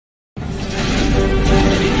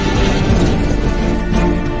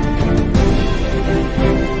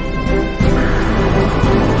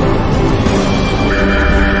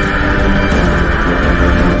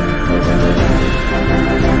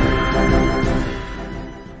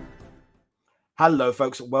Hello,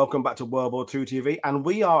 folks. Welcome back to WW2 TV. And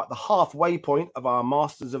we are at the halfway point of our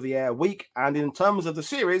Masters of the Air week. And in terms of the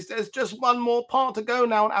series, there's just one more part to go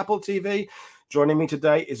now on Apple TV. Joining me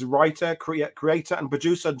today is writer, creator, and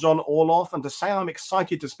producer John Orloff. And to say I'm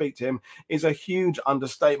excited to speak to him is a huge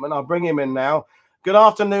understatement. I'll bring him in now. Good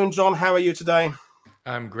afternoon, John. How are you today?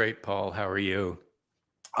 I'm great, Paul. How are you?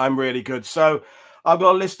 I'm really good. So I've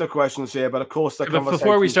got a list of questions here, but of course the conversation...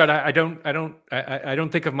 Before we start, I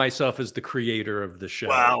don't think of myself as the creator of the show.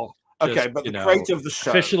 Well, okay, but the creator of the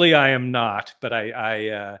show. Officially, I am not, but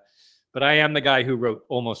I am the guy who wrote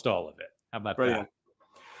almost all of it. How about that?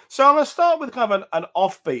 So I'm going to start with kind of an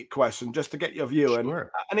offbeat question, just to get your view,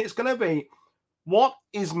 sure. and it's going to be, what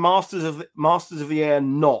is Masters of the Air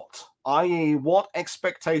not? I.e., what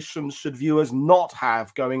expectations should viewers not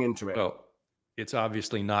have going into it? Well, it's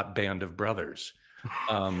obviously not Band of Brothers.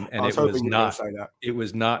 And it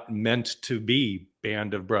was not meant to be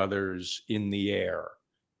Band of Brothers in the air,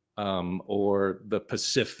 or the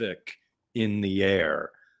Pacific in the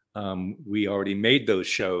air. We already made those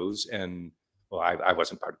shows, and well, I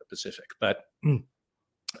wasn't part of the Pacific, but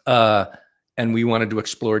and we wanted to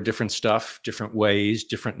explore different stuff, different ways,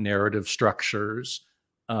 different narrative structures,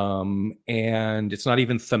 and it's not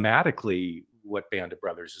even thematically what Band of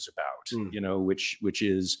Brothers is about, you know, which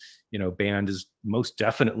is, you know, Band is most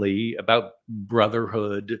definitely about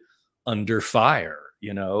brotherhood under fire,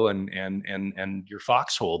 you know, and your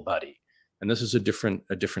foxhole buddy. And this is a different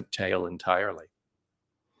tale entirely.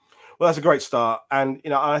 Well, that's a great start. And,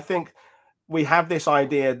 you know, I think we have this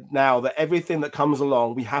idea now that everything that comes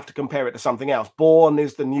along, we have to compare it to something else. Bourne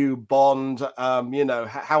is the new Bond, you know,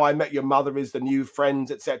 How I Met Your Mother is the new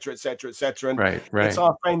Friends, etc., etc., etc. And right. It's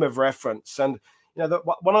our frame of reference. And, you know,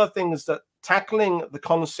 one of the things that tackling the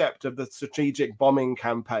concept of the strategic bombing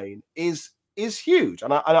campaign is huge.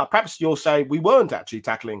 And I perhaps you'll say we weren't actually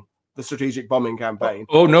tackling the strategic bombing campaign.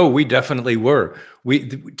 Oh no, we definitely were.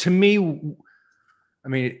 To me, I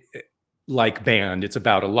mean, like Band, it's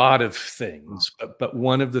about a lot of things, but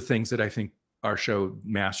one of the things that I think our show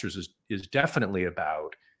Masters is definitely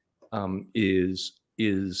about is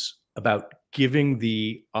about giving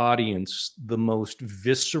the audience the most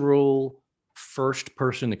visceral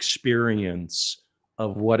first-person experience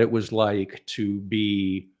of what it was like to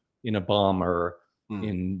be in a bomber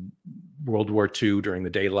in World War II during the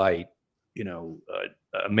daylight, you know,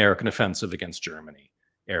 American offensive against Germany.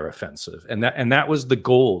 Air offensive, and that was the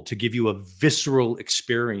goal, to give you a visceral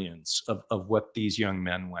experience of what these young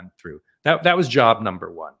men went through. That was job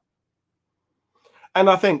number one. And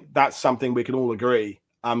I think that's something we can all agree.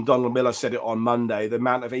 Donald Miller said it on Monday, the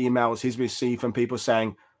amount of emails he's received from people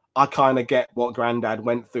saying, I kind of get what Granddad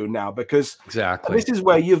went through now, because exactly this is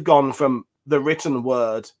where you've gone from the written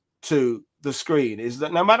word to the screen, is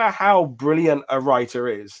that no matter how brilliant a writer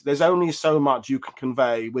is, there's only so much you can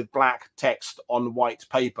convey with black text on white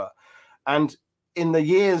paper. And in the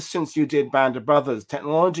years since you did Band of Brothers,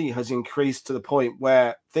 technology has increased to the point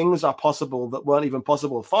where things are possible that weren't even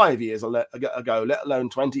possible 5 years ago, let alone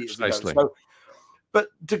 20 years ago. So, but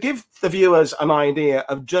to give the viewers an idea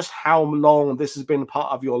of just how long this has been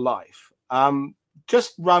part of your life,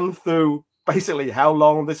 just run through basically how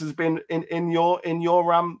long this has been in your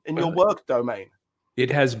work domain. It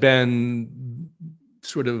has been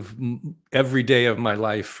sort of every day of my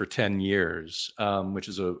life for 10 years, which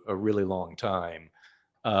is a really long time.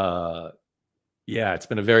 Yeah, it's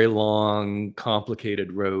been a very long,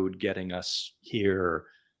 complicated road getting us here.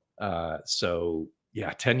 So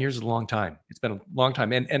yeah, 10 years is a long time. It's been a long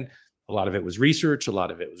time. And a lot of it was research, a lot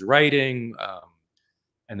of it was writing,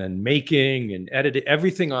 and then making and editing.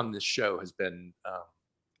 Everything on this show has been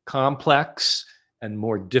complex and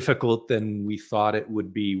more difficult than we thought it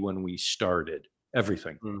would be when we started.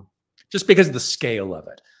 Everything, just because of the scale of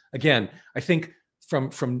it. Again, I think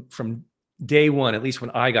from day one, at least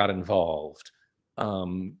when I got involved,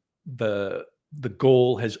 the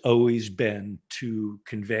goal has always been to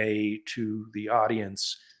convey to the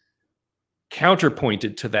audience,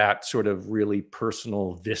 counterpointed to that sort of really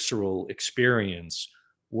personal, visceral experience,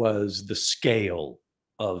 was the scale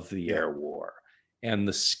of the air war and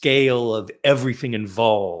the scale of everything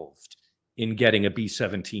involved in getting a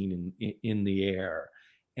B-17 in the air,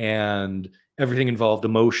 and everything involved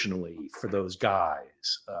emotionally for those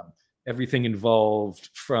guys, everything involved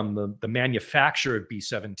from the manufacture of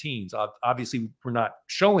B-17s. Obviously, we're not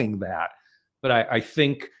showing that, but I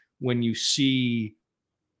think when you see,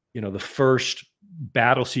 you know, the first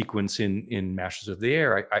battle sequence in Masters of the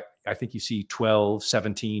Air, I think you see 12,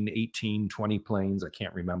 17, 18, 20 planes. I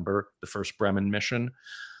can't remember the first Bremen mission.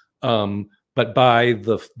 But by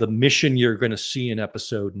the mission you're going to see in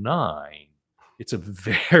episode 9, it's a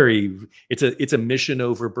very, it's a mission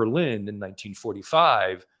over Berlin in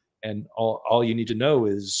 1945. And all you need to know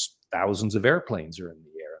is thousands of airplanes are in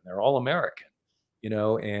the air and they're all American,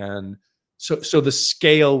 and so the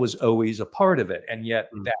scale was always a part of it. And yet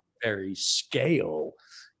that very scale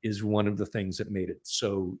is one of the things that made it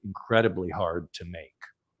so incredibly hard to make.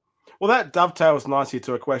 Well, that dovetails nicely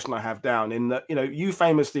to a question I have down in that, you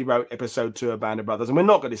famously wrote episode 2 of Band of Brothers, and we're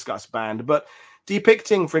not going to discuss Band, but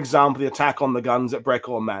depicting, for example, the attack on the guns at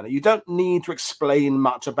Brecon Manor, you don't need to explain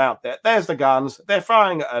much about that. There's the guns, they're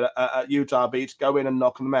firing at Utah Beach, go in and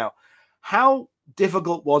knock them out. How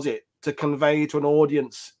difficult was it to convey to an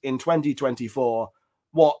audience in 2024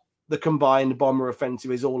 what the combined bomber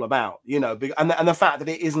offensive is all about, and the fact that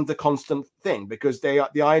it isn't a constant thing, because the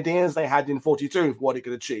ideas they had in 42 for what it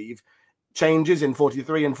could achieve changes in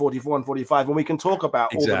 43 and 44 and 45, and we can talk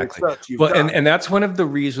about all the research you've done. And that's one of the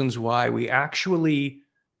reasons why we actually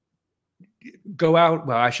go out,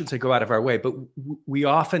 well, I should say go out of our way, but we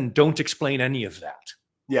often don't explain any of that.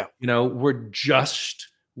 Yeah.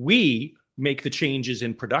 We make the changes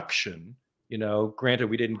in production. Granted,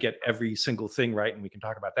 we didn't get every single thing right, and we can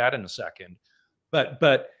talk about that in a second,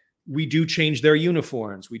 but we do change their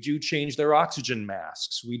uniforms. We do change their oxygen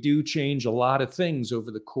masks. We do change a lot of things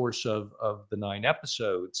over the course of the 9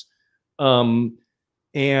 episodes. And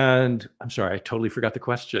I'm sorry, I totally forgot the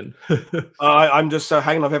question. I'm just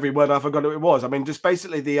hanging off every word. I forgot who it was. I mean, just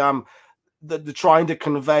basically the trying to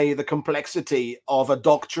convey the complexity of a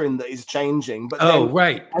doctrine that is changing. But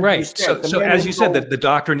right. So as you said, that the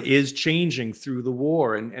doctrine is changing through the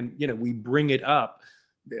war, and we bring it up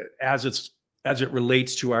as it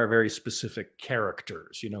relates to our very specific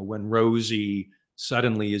characters. When Rosie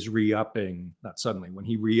suddenly is when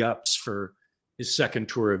he re-ups for his second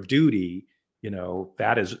tour of duty,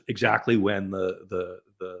 that is exactly when the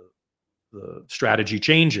strategy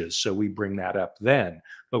changes. So we bring that up then,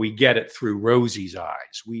 but we get it through Rosie's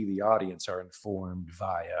eyes. We, the audience, are informed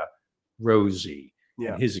via Rosie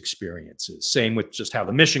and his experiences. Same with just how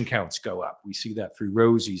the mission counts go up. We see that through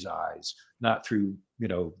Rosie's eyes, not through,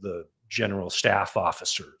 the general staff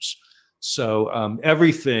officers. So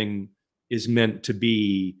everything is meant to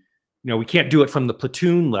be, we can't do it from the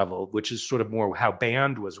platoon level, which is sort of more how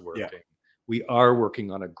Band was working. Yeah. We are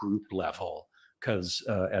working on a group level, because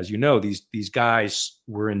as you know, these guys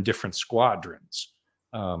were in different squadrons,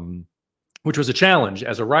 which was a challenge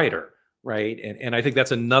as a writer, right? And I think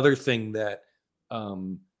that's another thing that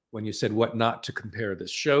when you said what not to compare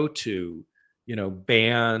this show to,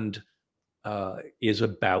 Band is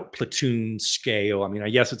about platoon scale. I mean,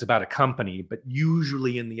 yes, it's about a company, but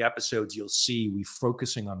usually in the episodes you'll see we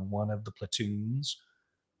focusing on one of the platoons.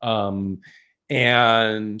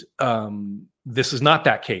 This is not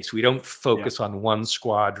that case. We don't focus on one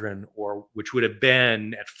squadron, or which would have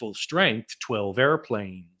been at full strength 12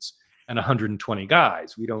 airplanes and 120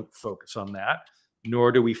 guys. We don't focus on that,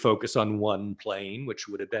 nor do we focus on one plane, which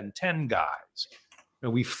would have been 10 guys.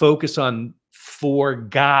 We focus on 4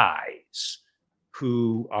 guys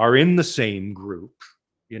who are in the same group,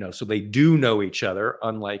 so they do know each other,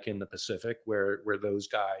 unlike in the Pacific, where those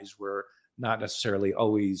guys were not necessarily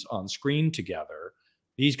always on screen together.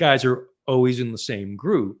 These guys are always in the same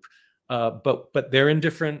group, but they're in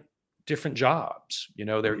different jobs.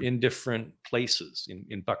 They're in different places.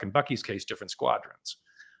 In Buck and Bucky's case, different squadrons.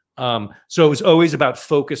 So it was always about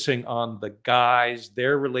focusing on the guys,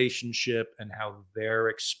 their relationship, and how they're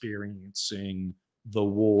experiencing the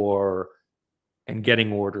war and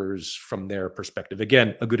getting orders from their perspective.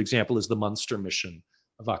 Again, a good example is the Munster mission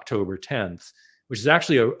of October 10th, which is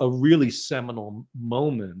actually a really seminal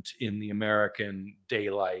moment in the American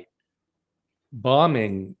daylight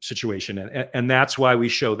bombing situation. And that's why we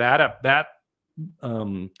show that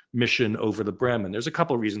mission over the Bremen. There's a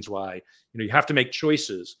couple of reasons why. You have to make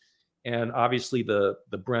choices. And obviously the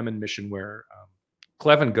Bremen mission where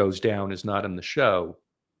Cleven goes down is not in the show,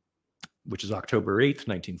 which is October 8th,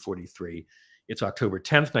 1943. It's October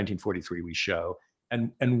 10th, 1943 we show.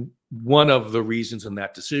 And one of the reasons in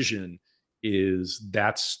that decision is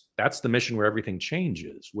that's the mission where everything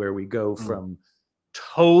changes, where we go from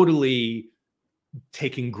totally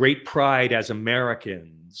taking great pride as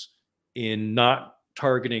Americans in not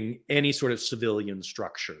targeting any sort of civilian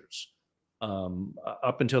structures.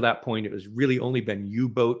 Up until that point, it was really only been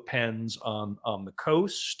U-boat pens on the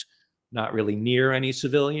coast, not really near any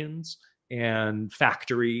civilians, and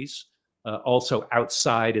factories, also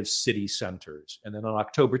outside of city centers. And then on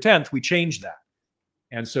October 10th, we changed that.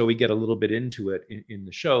 And so we get a little bit into it in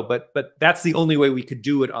the show, but that's the only way we could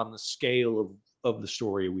do it on the scale of the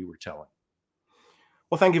story we were telling.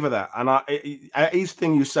 Well, thank you for that. And each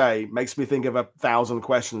thing you say makes me think of 1,000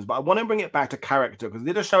 questions. But I want to bring it back to character, because I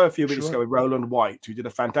did a show a few weeks ago with Roland White, who did a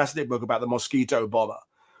fantastic book about the mosquito bomber.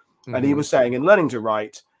 And he was saying, in learning to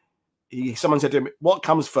write, someone said to him, "What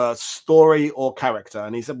comes first, story or character?"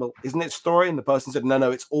 And he said, "Well, isn't it story?" And the person said,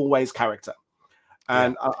 "No, it's always character."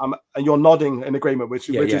 And and you're nodding in agreement, which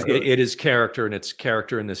is good. It is character, and it's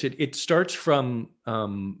character in this. It starts from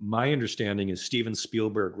my understanding is Steven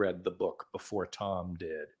Spielberg read the book before Tom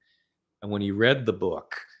did, and when he read the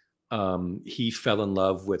book, he fell in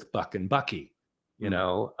love with Buck and Bucky, you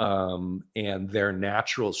know, and their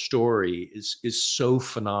natural story is so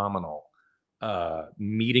phenomenal.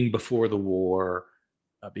 Meeting before the war,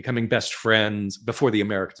 becoming best friends before the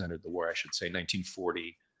Americans entered the war, I should say,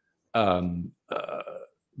 1940.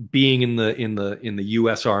 Being in the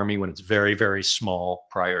U.S. Army when it's very, very small,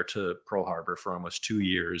 prior to Pearl Harbor, for almost 2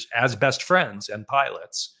 years as best friends and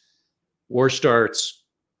pilots. War starts.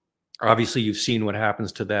 Obviously, you've seen what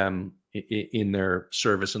happens to them in their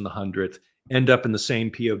service in the 100th. End up in the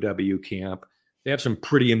same POW camp. They have some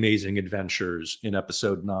pretty amazing adventures in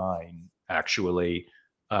episode 9, actually,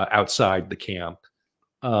 outside the camp.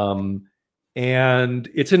 And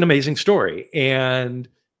it's an amazing story. And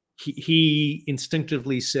he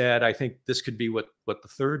instinctively said, "I think this could be what the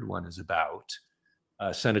third one is about."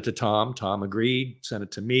 Sent it to Tom. Tom agreed. Sent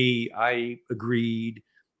it to me. I agreed.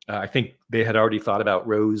 I think they had already thought about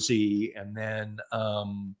Rosie. And then I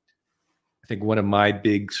think one of my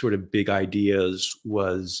big ideas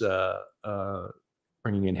was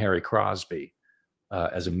bringing in Harry Crosby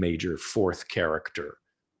as a major fourth character.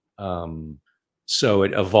 So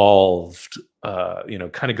it evolved,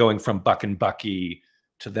 kind of going from Buck and Bucky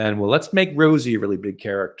to then, well, let's make Rosie a really big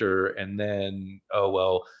character. And then, oh,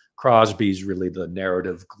 well, Crosby's really the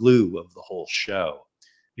narrative glue of the whole show.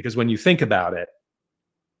 Because when you think about it,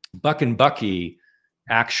 Buck and Bucky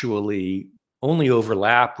actually only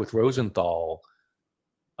overlap with Rosenthal,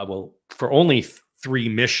 for only 3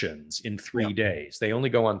 missions in 3 days. They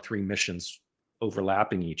only go on 3 missions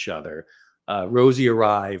overlapping each other. Rosie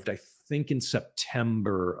arrived, I think, in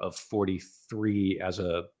September of 43 as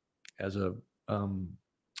a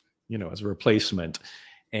replacement.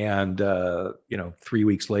 And, 3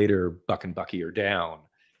 weeks later, Buck and Bucky are down.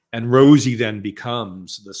 And Rosie then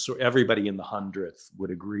becomes everybody in the 100th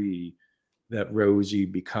would agree that Rosie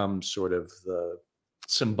becomes sort of the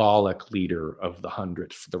symbolic leader of the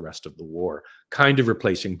 100th for the rest of the war, kind of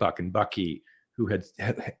replacing Buck and Bucky, who had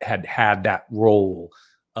that role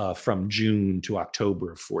from June to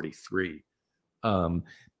October of 43.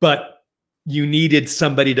 But you needed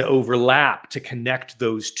somebody to overlap to connect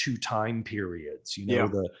those 2 time periods,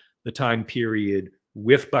 the time period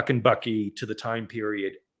with Buck and Bucky to the time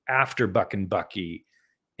period after Buck and Bucky.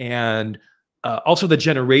 And also the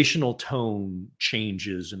generational tone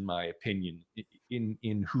changes, in my opinion,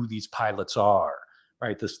 in who these pilots are,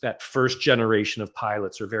 right? That first generation of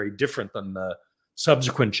pilots are very different than the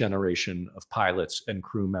subsequent generation of pilots and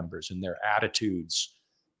crew members in their attitudes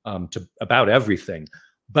about everything.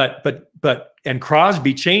 And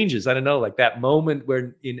Crosby changes. I don't know, like that moment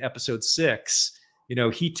where in episode 6,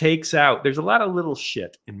 he takes out, there's a lot of little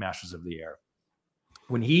shit in Masters of the Air.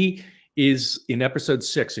 When he is in episode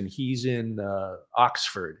 6 and he's in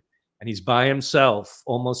Oxford and he's by himself,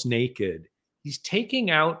 almost naked, he's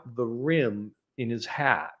taking out the rim in his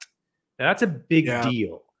hat. Now, that's a big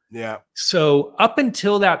deal. Yeah. So up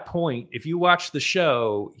until that point, if you watch the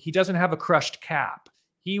show, he doesn't have a crushed cap.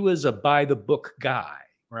 He was a by the book guy,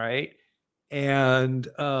 right? And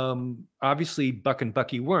obviously Buck and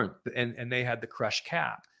Bucky weren't, and they had the crushed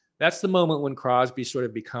cap. That's the moment when Crosby sort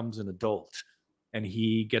of becomes an adult, and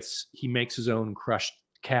he makes his own crushed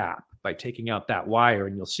cap by taking out that wire,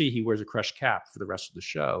 and you'll see he wears a crushed cap for the rest of the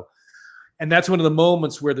show. And that's one of the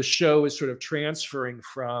moments where the show is sort of transferring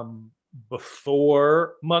from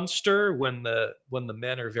before Munster, when the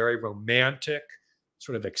men are very romantic,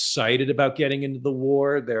 sort of excited about getting into the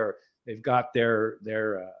war. They've got their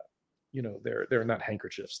they're not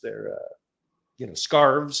handkerchiefs, they're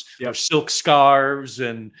scarves, or silk scarves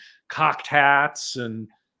and cocked hats. And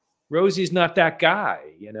Rosie's not that guy,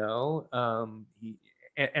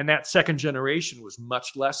 and that second generation was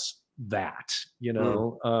much less that,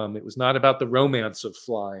 it was not about the romance of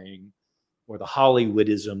flying or the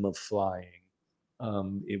Hollywoodism of flying.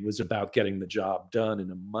 It was about getting the job done in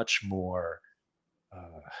a much more,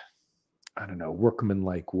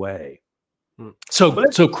 workmanlike way.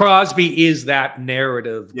 So Crosby is that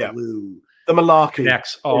narrative glue. The malarkey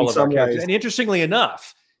connects all of our characters. And interestingly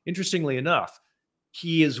enough,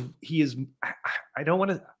 he is. I don't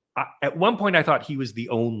want to. At one point, I thought he was the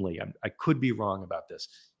only. I could be wrong about this.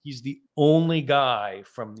 He's the only guy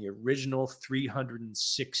from the original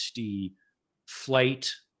 360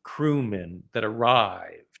 flight crewmen that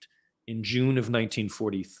arrived in June of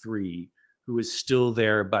 1943 who is still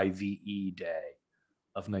there by VE Day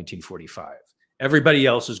of 1945. Everybody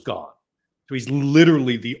else is gone. So he's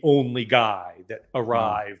literally the only guy that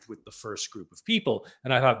arrived with the first group of people.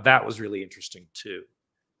 And I thought that was really interesting too.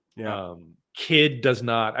 Yeah. Kid does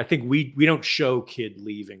not, I think we don't show Kid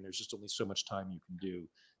leaving. There's just only so much time you can do.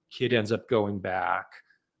 Kid ends up going back.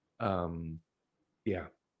 Yeah.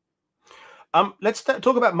 Let's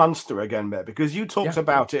talk about Munster again, Matt, because you talked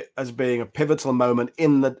about it as being a pivotal moment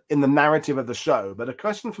in the narrative of the show. But a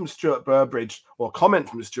question from Stuart Burbridge, or a comment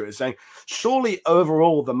from Stuart, is saying, surely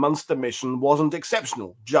overall the Munster mission wasn't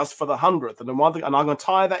exceptional just for the 100th. And one thing, and I'm going to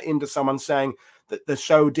tie that into someone saying that the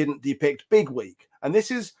show didn't depict Big Week, and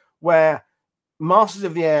this is where Masters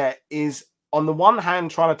of the Air is, on the one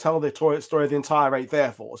hand, trying to tell the story of the entire 8th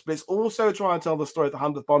Air Force, but it's also trying to tell the story of the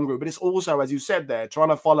 100th Bomb Group, but it's also, as you said there, trying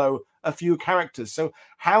to follow a few characters. So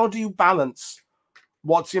how do you balance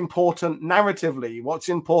what's important narratively, what's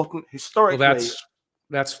important historically? Well,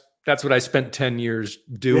 that's what I spent 10 years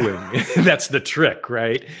doing. That's the trick,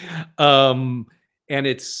 right? And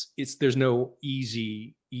there's no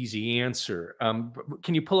easy answer.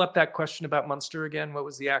 Can you pull up that question about Munster again? What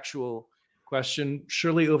was the actual question?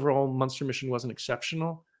 Surely overall Munster mission wasn't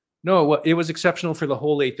exceptional. No, it was exceptional for the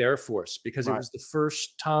whole 8th Air Force, because it was the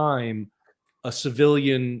first time a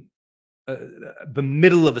civilian, the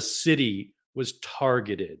middle of a city was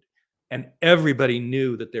targeted, and everybody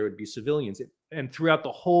knew that there would be civilians. And throughout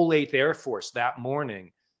the whole 8th Air Force that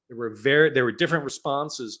morning, there were different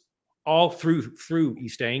responses all through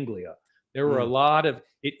East Anglia. There were a lot of,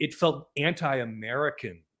 it felt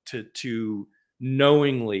anti-American to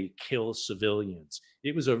knowingly kill civilians.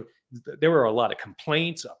 There were a lot of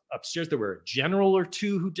complaints upstairs. There were a general or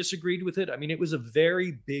two who disagreed with it. I mean, it was a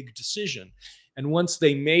very big decision. And once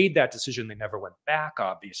they made that decision, they never went back,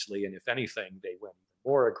 obviously. And if anything, they went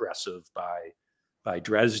more aggressive by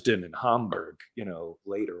Dresden and Hamburg,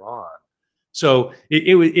 later on. So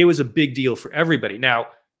it was a big deal for everybody. Now,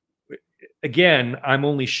 again, I'm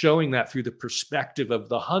only showing that through the perspective of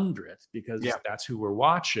the 100th, because that's who we're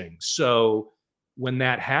watching. So when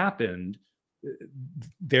that happened,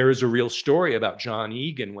 there is a real story about John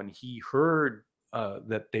Egan when he heard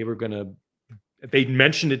that they'd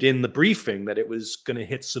mentioned it in the briefing that it was going to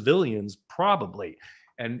hit civilians, probably.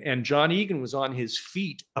 And John Egan was on his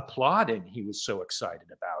feet applauding. He was so excited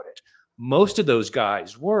about it. Most of those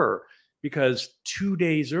guys were, because 2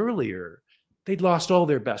 days earlier, they'd lost all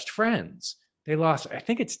their best friends. They lost, I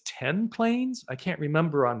think it's 10 planes. I can't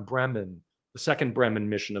remember, on Bremen, the second Bremen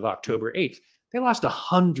mission of October 8th. They lost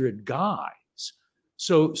 100 guys.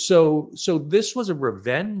 So this was a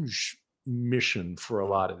revenge mission for a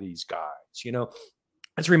lot of these guys.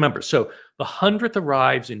 Let's remember. So the 100th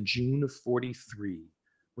arrives in June of 43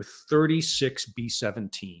 with 36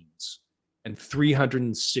 B-17s and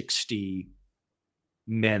 360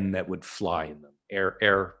 men that would fly in them,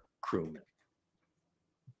 air crewmen.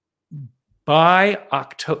 On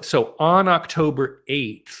October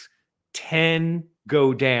 8th, 10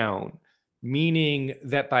 go down, meaning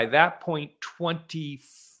that by that point,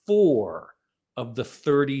 24 of the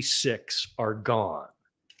 36 are gone.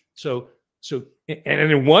 So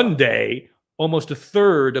and in one day, almost a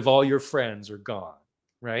third of all your friends are gone,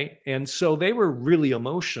 right? And so they were really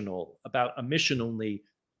emotional about a mission only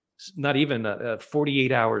not even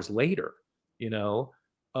 48 hours later,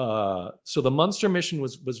 So the Munster mission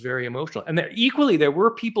was very emotional. And equally, there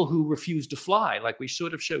were people who refused to fly, like we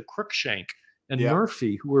sort of showed Cruikshank and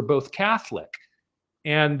Murphy, who were both Catholic.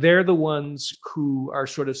 And they're the ones who are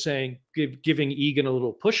sort of saying, giving Egan a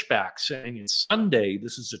little pushback, saying, it's Sunday,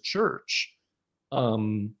 this is a church.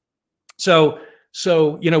 So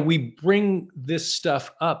we bring this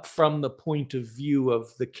stuff up from the point of view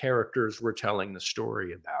of the characters we're telling the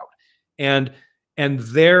story about. And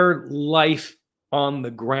their life on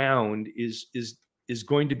the ground is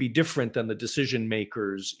going to be different than the decision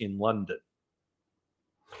makers in London.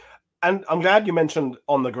 And I'm glad you mentioned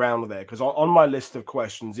on the ground there, because on my list of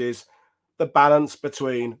questions is the balance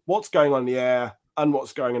between what's going on in the air and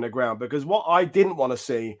what's going on the ground. Because what I didn't want to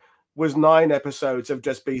see was 9 episodes of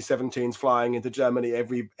just B-17s flying into Germany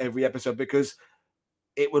every episode, because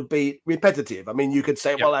it would be repetitive. I mean, you could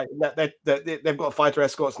say, well, they've got fighter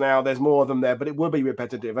escorts now, there's more of them there, but it would be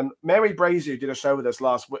repetitive. And Mary Brazier did a show with us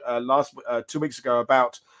last 2 weeks ago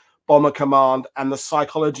about Bomber Command and the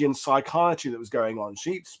psychology and psychiatry that was going on.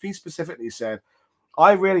 She specifically said,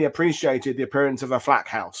 I really appreciated the appearance of a flak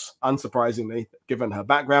house, unsurprisingly, given her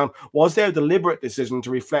background. Was there a deliberate decision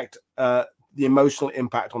to reflect the emotional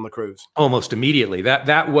impact on the crews? Almost immediately.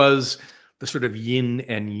 That was the sort of yin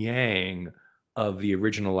and yang of the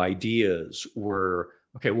original ideas were,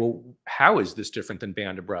 okay, well, how is this different than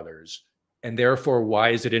Band of Brothers? And therefore, why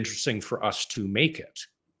is it interesting for us to make it,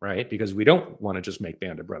 right? Because we don't want to just make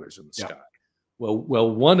Band of Brothers in the sky.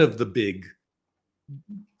 Well, one of the big,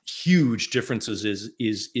 huge differences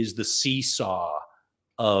is the seesaw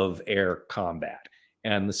of air combat.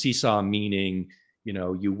 And the seesaw meaning, you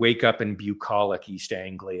know, you wake up in bucolic East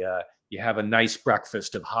Anglia, you have a nice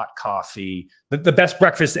breakfast of hot coffee, the best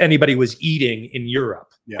breakfast anybody was eating in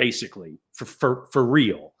Europe, basically, for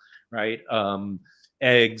real, right?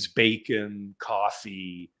 Eggs, bacon,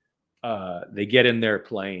 coffee. They get in their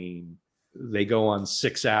plane. They go on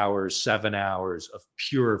 6 hours, 7 hours of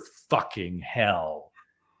pure fucking hell.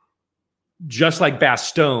 Just like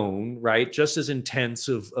Bastogne, right? Just as intense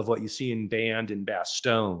of what you see in Band in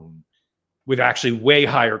Bastogne, with actually way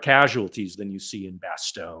higher casualties than you see in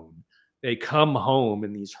Bastogne. They come home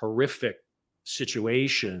in these horrific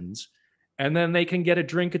situations, and then they can get a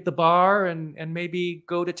drink at the bar and maybe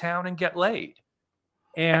go to town and get laid.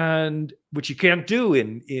 And which you can't do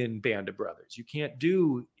in Band of Brothers. You can't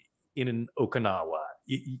do in an Okinawa,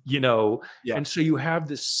 you know? And so you have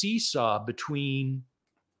this seesaw between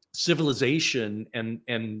civilization and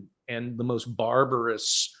the most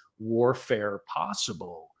barbarous warfare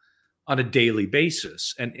possible on a daily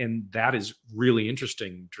basis. And that is really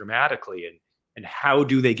interesting dramatically. And how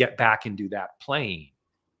do they get back into that plane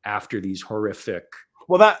after these horrific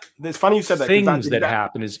it's funny you said that, things that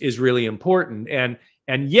happen is really important. And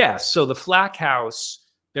yes, so the Flak House,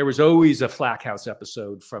 there was always a Flak House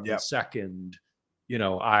episode from the second, you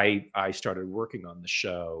know, I started working on the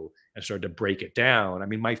show and started to break it down. I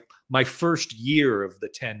mean, my first year of the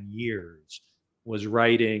 10 years was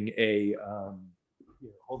writing a,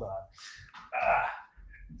 hold on.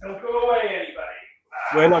 Don't go away, anybody.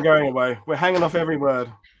 We're not going away. We're hanging off every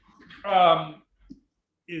word.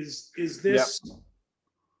 Is this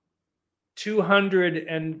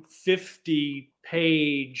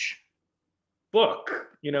 250-page book,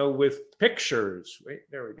 you know, with pictures? Wait,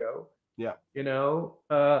 there we go. Yeah. You know,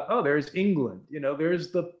 oh, there's England. You know,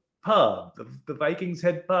 there's the pub, the Vikings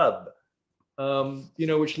Head pub, you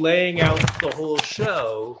know, which laying out the whole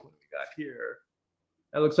show. What we got here?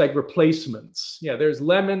 That looks like replacements. Yeah, there's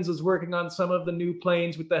Lemons is working on some of the new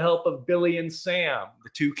planes with the help of Billy and Sam, the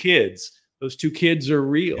two kids. Those two kids are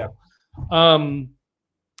real. Yeah.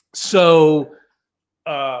 So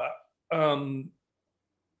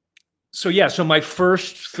my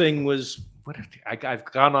first thing was, I've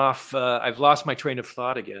gone off, I've lost my train of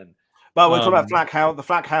thought again. But we're talking about the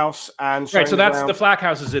Flak House, and right. So that's the Flak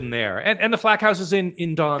House is in there, and the Flak House is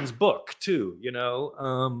in Don's book too. You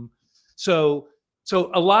know, so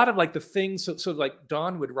a lot of like the things. So like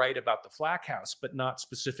Don would write about the Flak House, but not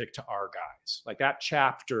specific to our guys. Like that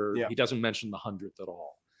chapter, he doesn't mention the 100th at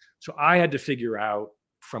all. So I had to figure out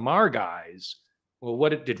from our guys, well,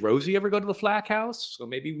 did Rosie ever go to the Flak House? So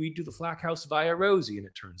maybe we do the Flak House via Rosie, and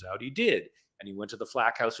it turns out he did, and he went to the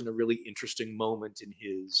Flak House in a really interesting moment in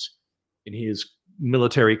his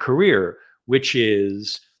military career, which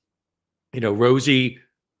is, you know, Rosie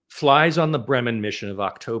flies on the Bremen mission of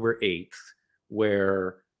October 8th,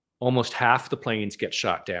 where almost half the planes get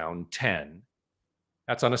shot down, 10.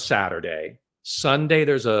 That's on a Saturday. Sunday,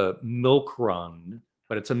 there's a milk run,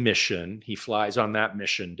 but it's a mission. He flies on that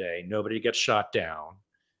mission day. Nobody gets shot down.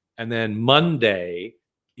 And then Monday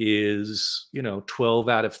is, you know, 12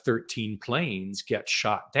 out of 13 planes get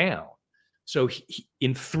shot down. So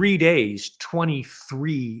in 3 days,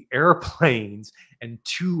 23 airplanes and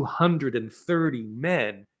 230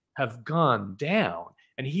 men have gone down,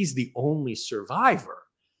 and he's the only survivor.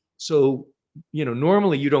 So, you know,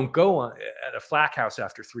 normally you don't go on at a Flak House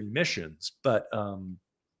after 3 missions, but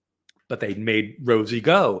they made Rosie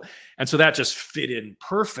go. And so that just fit in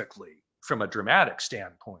perfectly from a dramatic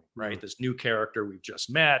standpoint, right? This new character we've just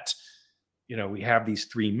met, you know, we have these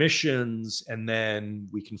 3 missions, and then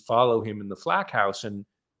we can follow him in the Flak House and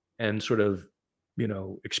sort of, you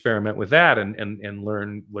know, experiment with that and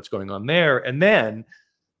learn what's going on there. And then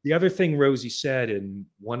the other thing Rosie said in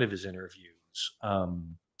one of his interviews,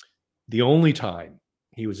 the only time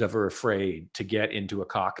he was ever afraid to get into a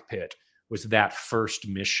cockpit was that first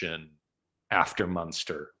mission after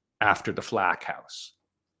Munster, after the Flak House,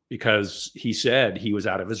 because he said he was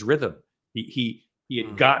out of his rhythm. He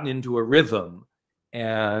had gotten into a rhythm,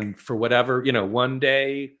 and for whatever, you know, one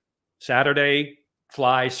day, Saturday,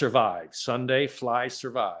 fly, survive. Sunday, fly,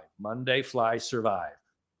 survive. Monday, fly, survive.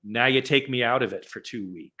 Now you take me out of it for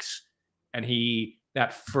 2 weeks. And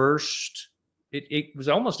it was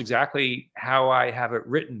almost exactly how I have it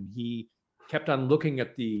written. He kept on looking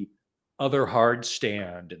at the other hard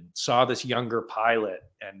stand and saw this younger pilot,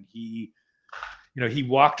 and he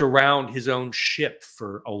walked around his own ship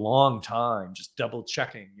for a long time, just double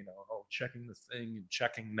checking, checking the thing and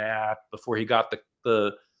checking that before he got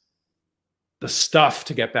the stuff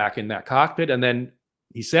to get back in that cockpit. And then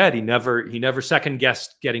he said he never second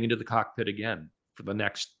guessed getting into the cockpit again for the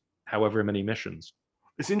next however many missions.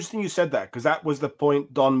 It's interesting you said that, because that was the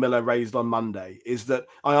point Don Miller raised on Monday, is that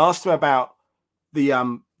I asked him about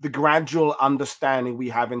the gradual understanding we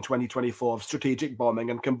have in 2024 of strategic bombing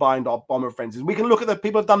and combined bomber offensives. We can look at the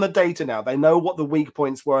people have done the data now. They know what the weak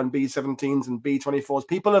points were in B-17s and B-24s.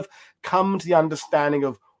 People have come to the understanding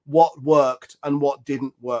of what worked and what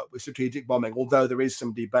didn't work with strategic bombing, although there is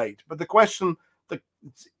some debate. But the question that,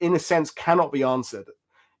 in a sense, cannot be answered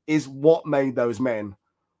is what made those men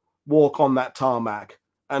walk on that tarmac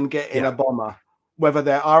and get in a bomber, whether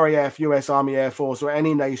they're RAF, US Army Air Force, or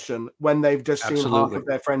any nation, when they've just seen half of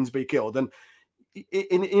their friends be killed. And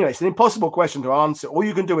it's an impossible question to answer. All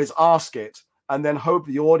you can do is ask it and then hope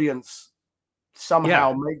the audience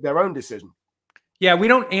somehow make their own decision. Yeah, we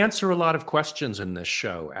don't answer a lot of questions in this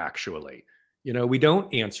show, actually. We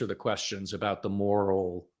don't answer the questions about the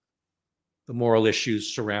moral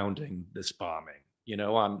issues surrounding this bombing,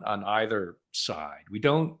 on either side. We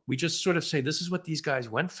just sort of say, this is what these guys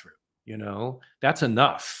went through. That's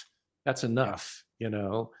enough. That's enough.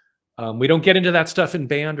 We don't get into that stuff in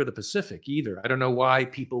Band or the Pacific either. I don't know why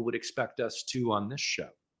people would expect us to on this show.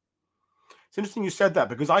 It's interesting you said that,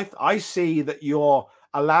 because I see that you're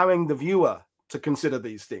allowing the viewer to consider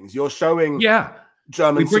these things. You're showing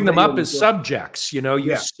German. We bring them up as subjects.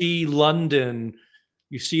 You see London.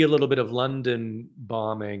 You see a little bit of London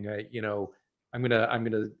bombing. I'm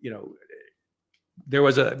gonna. There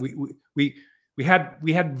was we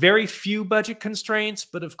had very few budget constraints,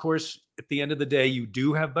 but of course, at the end of the day, you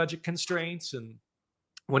do have budget constraints. And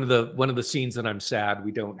one of the scenes that I'm sad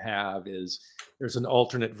we don't have is there's an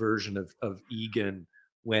alternate version of Egan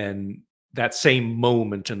when that same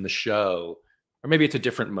moment in the show, or maybe it's a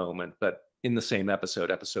different moment, but in the same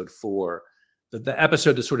episode 4, the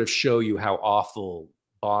episode to sort of show you how awful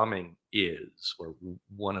bombing is, or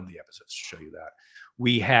one of the episodes to show you that.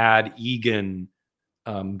 We had Egan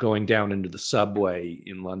going down into the subway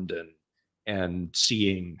in London and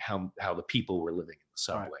seeing how the people were living in the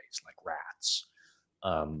subways like rats.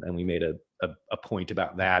 And we made a point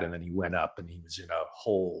about that. And then he went up and he was in a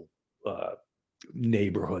whole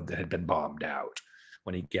neighborhood that had been bombed out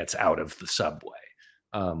when he gets out of the subway.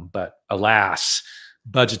 But alas,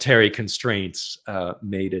 budgetary constraints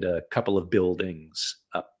made it a couple of buildings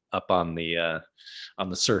up on the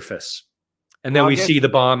surface. And then we see the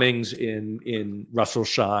bombings in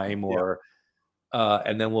Russelsheim,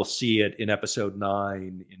 and then we'll see it in episode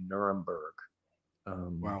 9 in Nuremberg.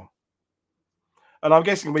 Wow. And I'm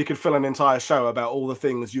guessing we could fill an entire show about all the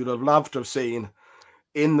things you'd have loved to have seen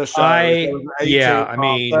in the show. You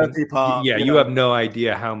have no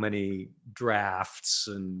idea how many drafts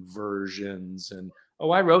and versions. And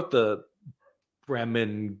I wrote the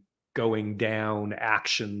Bremen going down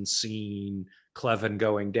action scene, Cleven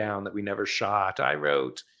going down that we never shot.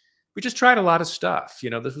 We just tried a lot of stuff.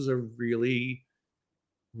 This was a really,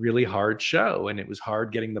 really hard show, and it was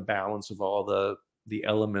hard getting the balance of all the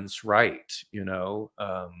elements right,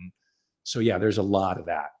 So yeah, there's a lot of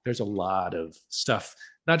that. There's a lot of stuff,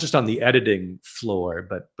 not just on the editing floor,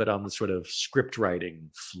 but on the sort of script writing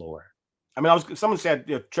floor. I mean, someone said,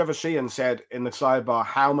 Trevor Sheehan said in the sidebar,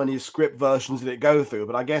 how many script versions did it go through?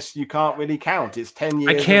 But I guess you can't really count. It's 10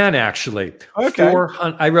 years. I can actually. Okay.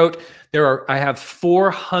 I have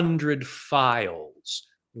 400 files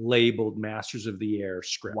labeled Masters of the Air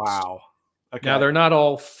scripts. Wow. Okay. Now, they're not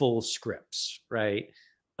all full scripts, right?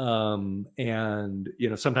 And,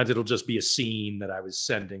 sometimes it'll just be a scene that I was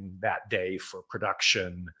sending that day for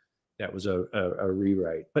production. That was a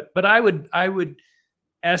rewrite. But I would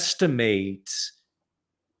estimate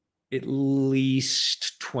at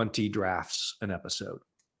least 20 drafts an episode.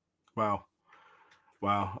 Wow.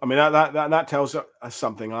 I mean, that tells us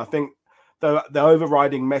something. I think the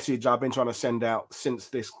overriding message I've been trying to send out since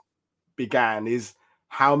this began is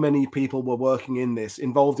how many people were working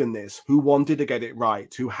involved in this, who wanted to get it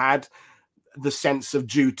right, who had the sense of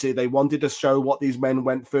duty. They wanted to show what these men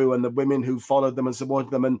went through and the women who followed them and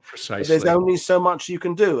supported them. And there's only so much you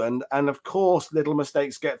can do. And of course, little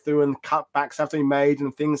mistakes get through and cutbacks have to be made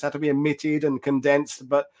and things have to be omitted and condensed.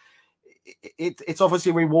 But it's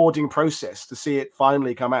obviously a rewarding process to see it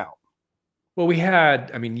finally come out. Well,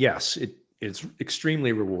 yes, it's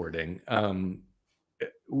extremely rewarding.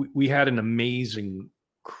 We had an amazing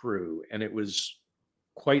crew, and it was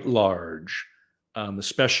quite large.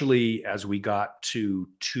 especially as we got to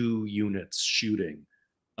 2 units shooting.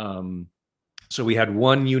 So we had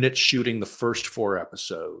 1 unit shooting the first 4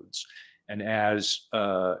 episodes. And as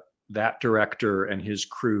that director and his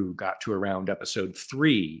crew got to around episode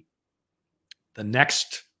 3, the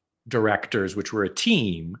next directors, which were a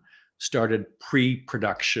team, started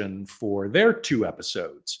pre-production for their 2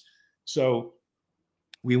 episodes. So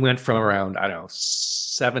we went from around, I don't know,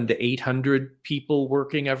 700 to 800 people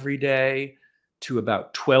working every day to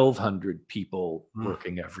about 1,200 people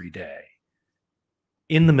working every day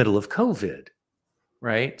in the middle of COVID,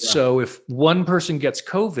 right? Yeah. So if one person gets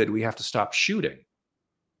COVID, we have to stop shooting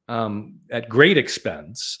at great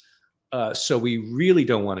expense. So we really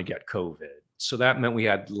don't want to get COVID. So that meant we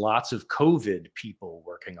had lots of COVID people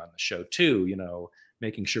working on the show too, you know,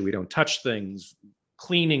 making sure we don't touch things,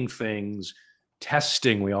 cleaning things,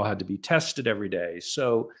 testing. We all had to be tested every day.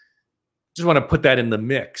 So just want to put that in the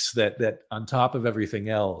mix, that on top of everything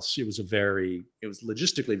else, it was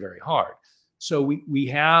logistically very hard. So we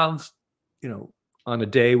have, you know, on a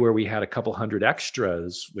day where we had a couple hundred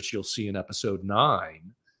extras, which you'll see in episode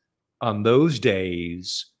 9, on those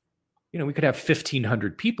days, you know, we could have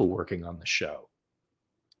 1,500 people working on the show.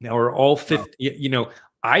 Now we're all 50, you know,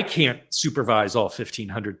 I can't supervise all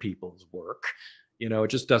 1,500 people's work. You know, it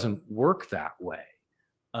just doesn't work that way.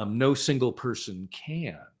 No single person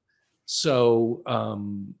can. So,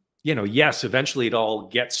 you know, yes, eventually it all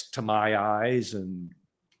gets to my eyes and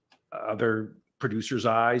other producers'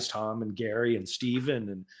 eyes, Tom and Gary and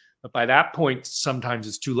Steven. But by that point, sometimes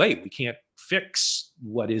it's too late. We can't fix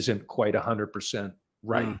what isn't quite 100%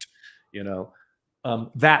 right. You know,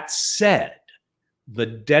 that said, the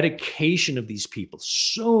dedication of these people,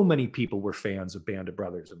 so many people were fans of Band of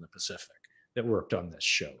Brothers in the Pacific that worked on this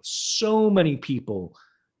show. So many people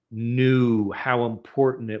knew how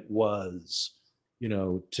important it was, you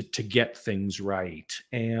know, to get things right.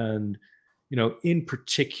 And, you know, in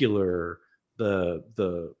particular,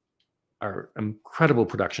 our incredible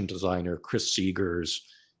production designer, Chris Seegers,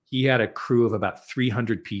 he had a crew of about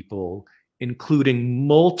 300 people, including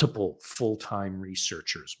multiple full-time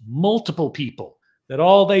researchers, multiple people that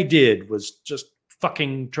all they did was just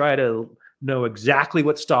fucking try to know exactly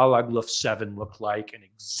what Stalag Luft 7 looked like and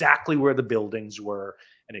exactly where the buildings were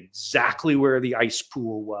and exactly where the ice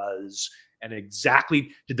pool was and exactly,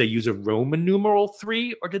 did they use a Roman numeral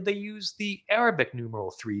 3 or did they use the Arabic numeral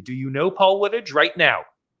 3? Do you know, Paul Woodadge, right now?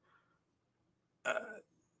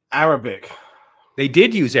 Arabic. They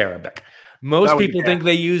did use Arabic. Most people think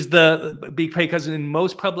they use because in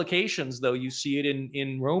most publications, though, you see it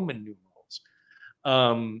in Roman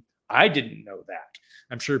numerals. I didn't know that.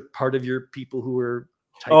 I'm sure part of your people who are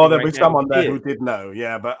typing there'll be someone there who did know.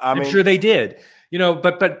 Yeah, but I'm sure they did. You know,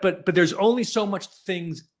 but there's only so much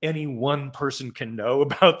things any one person can know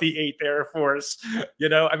about the 8th Air Force. You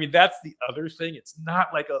know, I mean, that's the other thing. It's not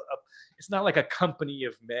like a company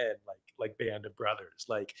of men like Band of Brothers.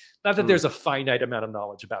 Like, not that there's a finite amount of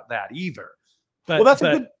knowledge about that either. But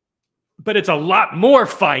but it's a lot more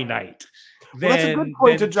finite. That's a good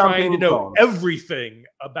point to jump trying to know everything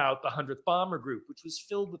about the 100th Bomber Group, which was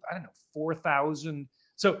filled with, I don't know, 4,000.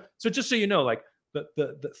 So just so you know, like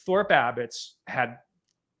the Thorpe Abbotts had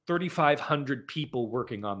 3,500 people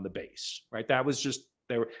working on the base, right? That was just,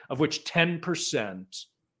 of which 10%,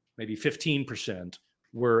 maybe 15%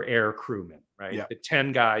 were air crewmen, right? Yeah. The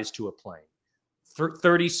 10 guys to a plane.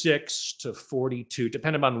 36 to 42,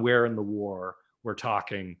 depending on where in the war we're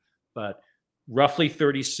talking, but roughly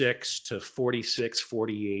 36 to 46,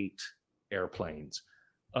 48 airplanes.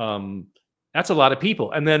 That's a lot of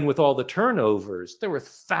people. And then with all the turnovers, there were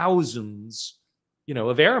thousands, you know,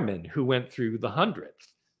 of airmen who went through the 100th,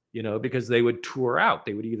 you know, because they would tour out.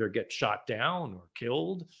 They would either get shot down or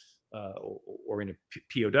killed or in a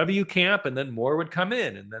POW camp, and then more would come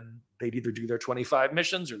in. And then they'd either do their 25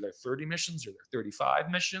 missions or their 30 missions or their 35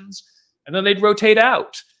 missions, and then they'd rotate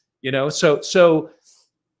out, you know. So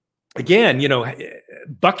again, you know,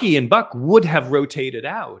 Bucky and Buck would have rotated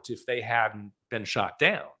out if they hadn't been shot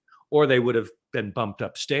down, or they would have been bumped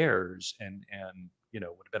upstairs and you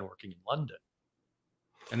know, would have been working in London.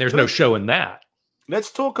 And there's no show in that.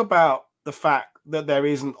 Let's talk about the fact that there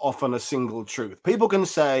isn't often a single truth. People can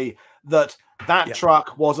say that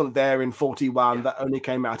truck wasn't there in 41, that only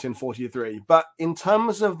came out in 43. But in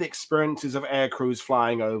terms of the experiences of air crews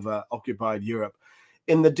flying over occupied Europe,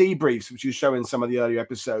 in the debriefs, which you show in some of the earlier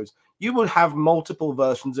episodes, you would have multiple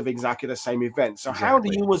versions of exactly the same event. So how do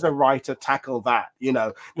you as a writer tackle that? You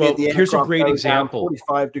know, well, here's a great example.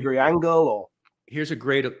 45-degree angle, or here's a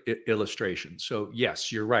great illustration. So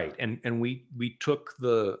yes, you're right. And we took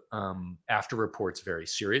the after reports very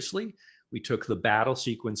seriously. We took the battle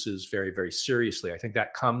sequences very, very seriously. I think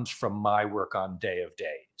that comes from my work on Day of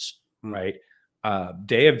Days, right?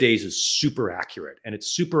 Day of Days is super accurate, and it's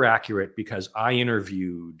super accurate because I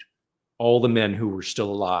interviewed all the men who were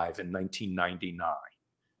still alive in 1999.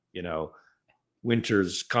 You know,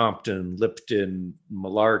 Winters, Compton, Lipton,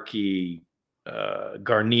 Malarkey,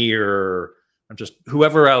 Garnier,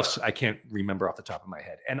 whoever else I can't remember off the top of my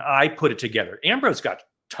head. And I put it together. Ambrose got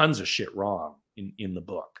tons of shit wrong in the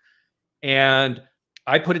book. And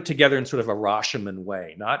I put it together in sort of a Rashomon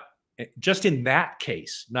way, not just in that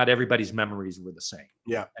case, not everybody's memories were the same.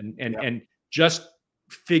 Yeah. And just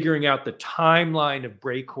figuring out the timeline of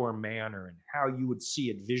Breakhorn Manor and how you would see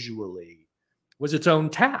it visually was its own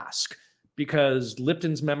task, because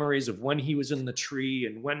Lipton's memories of when he was in the tree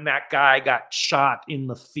and when that guy got shot in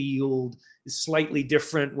the field is slightly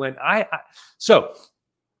different. So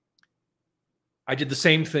I did the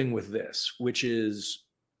same thing with this, which is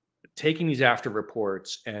taking these after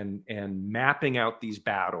reports and mapping out these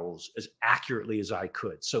battles as accurately as I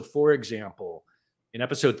could. So for example, in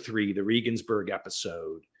episode 3, the Regensburg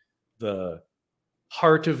episode, the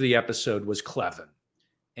heart of the episode was Cleven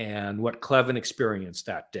and what Cleven experienced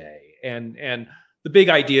that day. And the big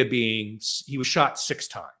idea being he was shot 6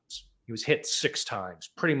 times. He was hit 6 times,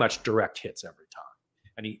 pretty much direct hits every time.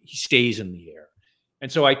 And he stays in the air. And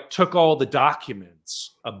so I took all the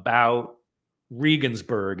documents about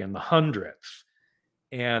Regensburg and the 100th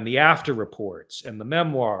and the after reports and the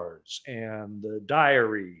memoirs and the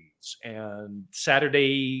diaries and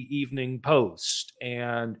Saturday Evening Post,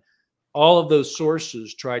 and all of those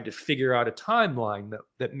sources tried to figure out a timeline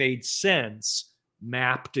that made sense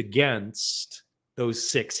mapped against those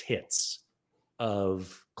 6 hits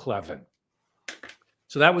of Cleven.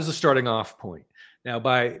 So that was the starting off point. Now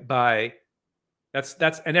that's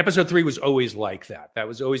and episode 3 was always like that. That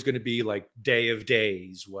was always going to be like Day of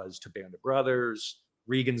Days was to Band of Brothers.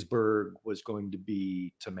 Regensburg was going to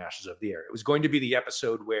be to Masters of the Air. It was going to be the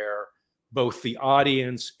episode where both the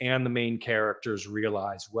audience and the main characters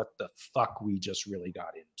realize what the fuck we just really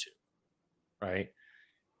got into, right?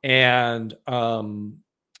 And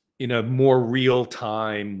in a more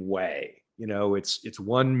real-time way. You know, it's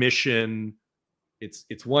one mission.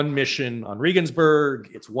 It's one mission on Regensburg.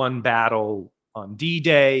 It's one battle on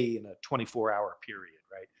D-Day in a 24-hour period,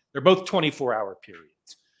 right? They're both 24-hour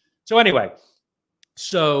periods. So anyway,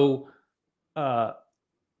 so that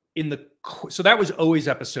was always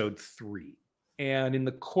episode 3. And in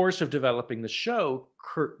the course of developing the show,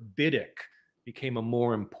 Kurt Biddick became a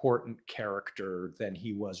more important character than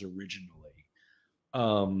he was originally.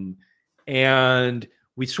 And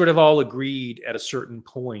we sort of all agreed at a certain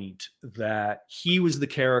point that he was the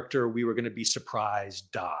character we were going to be surprised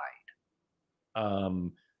died.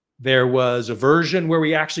 There was a version where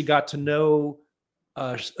we actually got to know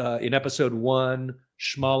in episode 1,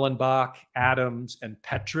 Schmallenbach, Adams, and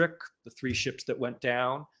Petrick, the 3 ships that went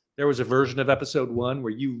down. There was a version of episode 1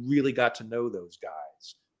 where you really got to know those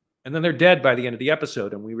guys. And then they're dead by the end of the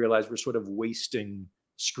episode, and we realized we're sort of wasting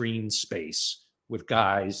screen space with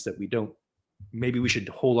guys that maybe we should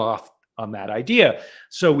hold off on that idea.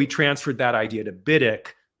 So we transferred that idea to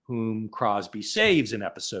Biddick, whom Crosby saves in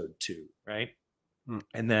episode 2, right?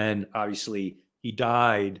 And then obviously he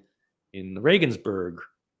died in the Regensburg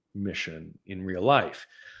mission in real life.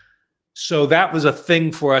 So that was a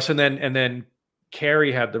thing for us. And then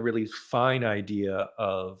Carrie had the really fine idea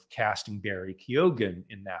of casting Barry Keoghan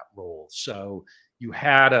in that role. So you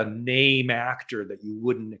had a name actor that you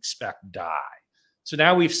wouldn't expect die. So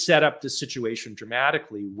now we've set up this situation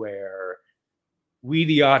dramatically where we,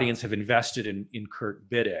 the audience, have invested in Kurt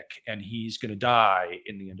Biddick, and he's going to die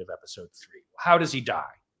in the end of episode 3. How does he die?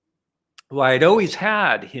 Well, I'd always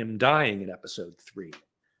had him dying in episode 3.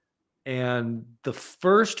 And the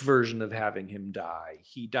first version of having him die,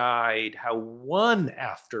 he died how one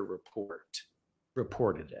after report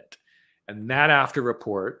reported it. And that after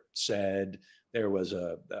report said there was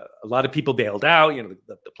a lot of people bailed out. You know,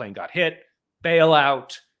 the plane got hit, bail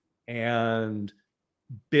out, and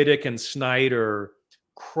Biddick and Snyder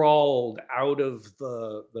crawled out of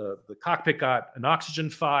the cockpit, got an oxygen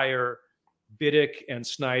fire. Biddick and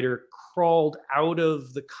Snyder crawled out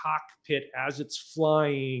of the cockpit as it's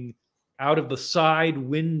flying, out of the side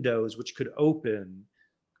windows, which could open,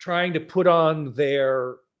 trying to put on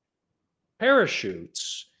their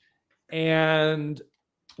parachutes. And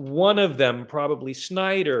one of them, probably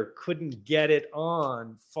Snyder, couldn't get it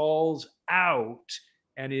on, falls out,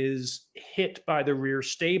 and is hit by the rear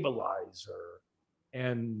stabilizer.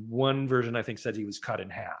 And one version, I think, said he was cut in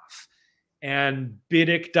half. And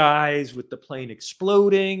Biddick dies with the plane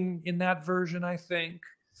exploding in that version, I think.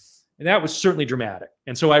 And that was certainly dramatic.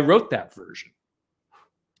 And so I wrote that version.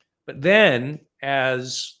 But then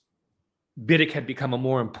as Biddick had become a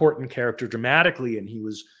more important character dramatically, and he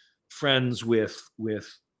was friends with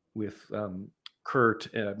Kurt,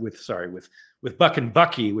 with Buck and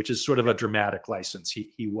Bucky, which is sort of a dramatic license.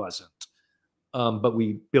 He wasn't. But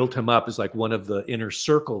we built him up as like one of the inner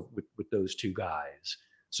circle with those two guys,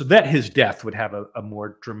 so that his death would have a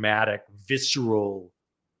more dramatic, visceral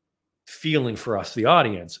feeling for us, the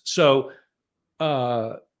audience. So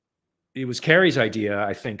it was Carrie's idea,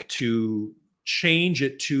 I think, to change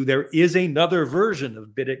it to, there is another version of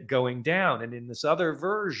Biddick going down. And in this other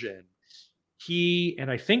version, he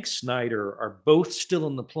and I think Snyder are both still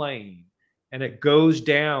in the plane, and it goes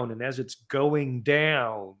down. And as it's going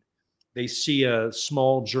down, they see a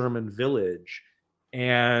small German village,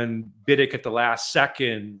 and Biddick at the last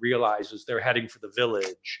second realizes they're heading for the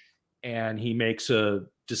village, and he makes a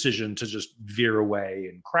decision to just veer away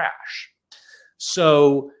and crash.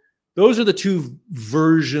 So those are the two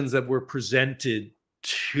versions that were presented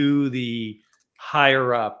to the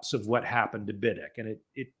higher ups of what happened to Biddick. And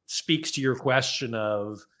it speaks to your question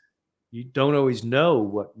of, you don't always know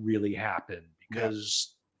what really happened,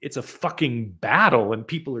 because it's a fucking battle and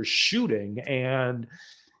people are shooting, and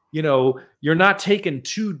you're not taking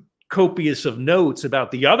too copious of notes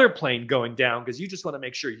about the other plane going down, because you just want to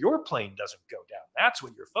make sure your plane doesn't go down. That's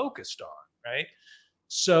what you're focused on, right?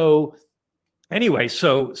 So anyway,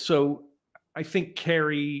 so I think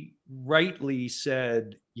Carrie rightly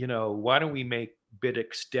said, why don't we make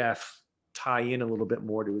Biddick's death tie in a little bit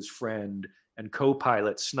more to his friend and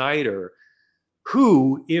co-pilot Snyder,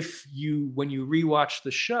 who, when you rewatch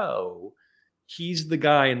the show, he's the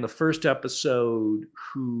guy in the first episode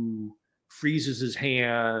who freezes his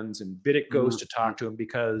hands, and Biddick goes to talk to him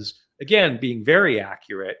because, again, being very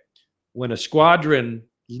accurate, when a squadron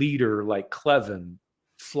leader like Clevin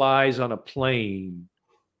flies on a plane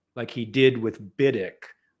like he did with Biddick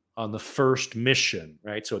on the first mission,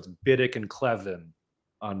 right? So it's Biddick and Clevin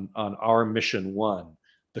on our mission 1.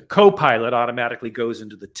 The co-pilot automatically goes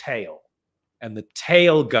into the tail, and the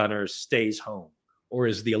tail gunner stays home, or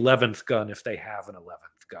is the 11th gun if they have an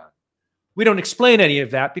 11th gun. We don't explain any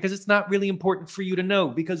of that because it's not really important for you to know,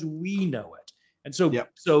 because we know it. And so,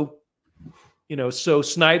 so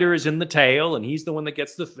Snyder is in the tail, and he's the one that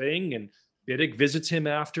gets the thing, and Biddick visits him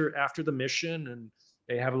after the mission, and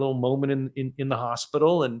they have a little moment in the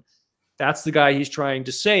hospital, and that's the guy he's trying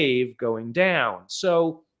to save going down.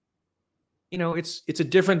 So, it's a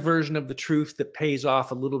different version of the truth that pays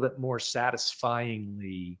off a little bit more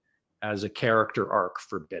satisfyingly as a character arc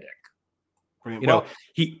for Biddick.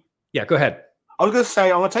 Go ahead. I was going to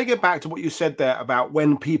say, I'm going to take it back to what you said there about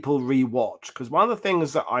when people rewatch, because one of the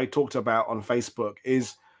things that I talked about on Facebook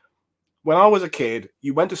is, when I was a kid,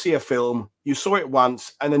 you went to see a film, you saw it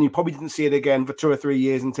once, and then you probably didn't see it again for 2 or 3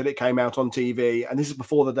 years until it came out on TV. And this is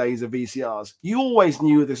before the days of VCRs. You always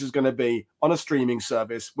knew this was going to be on a streaming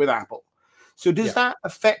service with Apple. So does that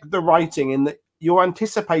affect the writing in that you're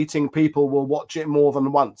anticipating people will watch it more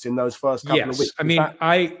than once in those first couple of weeks?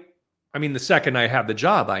 I mean, the second I had the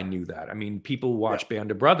job, I knew that. I mean, people watch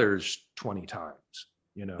Band of Brothers 20 times,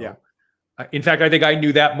 In fact, I think I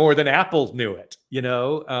knew that more than Apple knew it,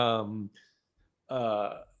 I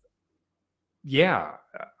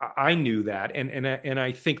knew that. And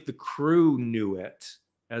I think the crew knew it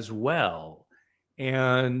as well.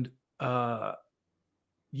 And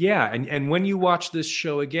and when you watch this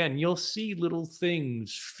show again, you'll see little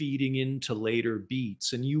things feeding into later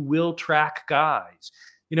beats, and you will track guys.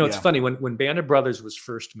 It's funny, when Band of Brothers was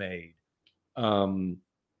first made, and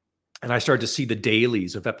I started to see the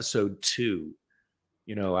dailies of episode 2.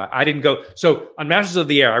 I didn't go. So on Masters of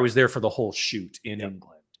the Air, I was there for the whole shoot in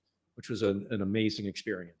England, which was an amazing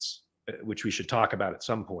experience, which we should talk about at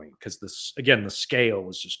some point, because the scale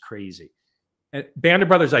was just crazy. And Band of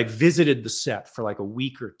Brothers, I visited the set for like a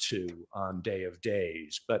week or 2 on Day of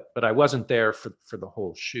Days, but I wasn't there for the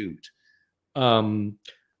whole shoot.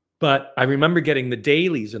 But I remember getting the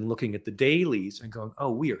dailies and looking at the dailies and going,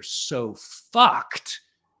 oh, we are so fucked,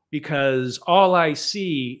 because all I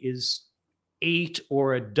see is 8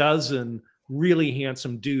 or a dozen really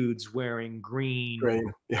handsome dudes wearing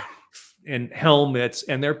green. And helmets,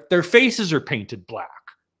 and their faces are painted black,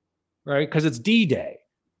 right? Because it's D-Day.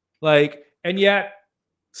 And yet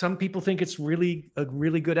some people think it's a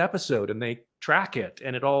really good episode, and they track it,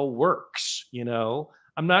 and it all works,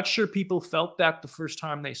 I'm not sure people felt that the first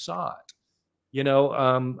time they saw it.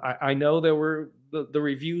 I know there were the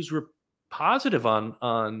reviews were positive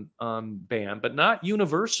on Band, but not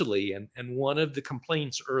universally. And one of the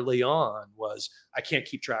complaints early on was, I can't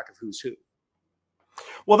keep track of who's who.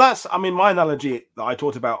 Well, that's, I mean, my analogy that I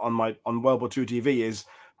talked about on World War II TV is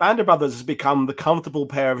Band of Brothers has become the comfortable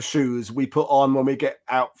pair of shoes we put on when we get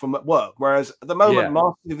out from at work. Whereas at the moment, Yeah.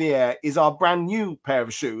 Masters of the Air is our brand new pair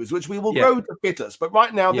of shoes, which we will Yeah. grow to fit us. But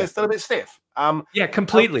right now, Yeah. they're still a bit stiff. Yeah,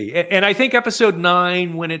 completely. And I think episode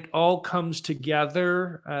 9, when it all comes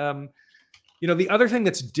together, you know, the other thing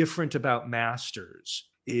that's different about Masters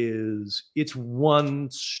is it's one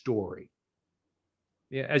story.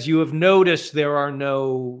 Yeah, as you have noticed, there are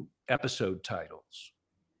no episode titles.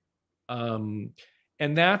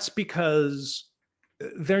 And that's because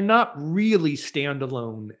they're not really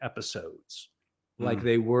standalone episodes like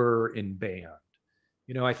they were in Band.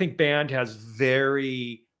 You know, I think Band has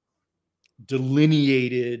very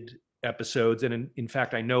delineated episodes. And in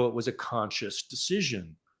fact, I know it was a conscious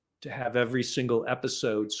decision to have every single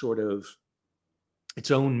episode sort of its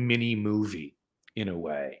own mini movie in a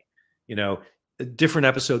way. You know, different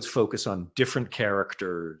episodes focus on different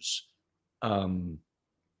characters.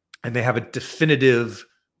 And they have a definitive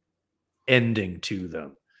ending to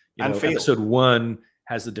them. You know, episode 1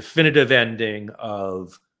 has the definitive ending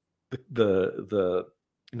of the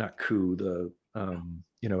not coup,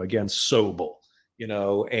 you know, against Sobel, you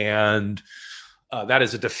know, and that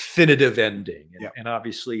is a definitive ending. And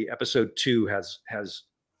obviously episode 2 has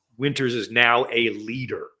Winters is now a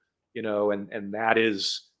leader, you know, and that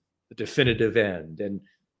is the definitive end. And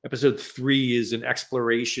episode 3 is an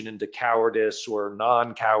exploration into cowardice or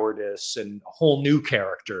non-cowardice and a whole new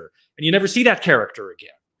character. And you never see that character again,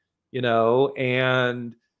 you know.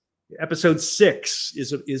 And episode 6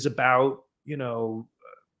 is about, you know,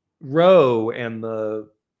 Roe and the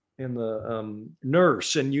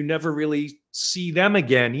nurse, and you never really see them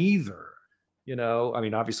again either. You know, I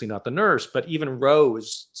mean, obviously not the nurse, but even Roe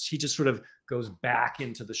he just sort of goes back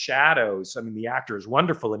into the shadows. I mean, the actor is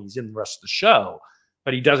wonderful and he's in the rest of the show,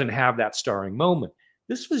 but he doesn't have that starring moment.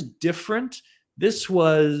 This was different. This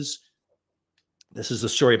is a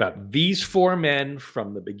story about these 4 men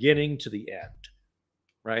from the beginning to the end,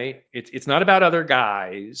 right? It's not about other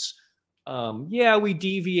guys. Yeah, we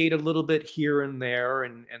deviate a little bit here and there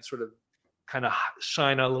and sort of kind of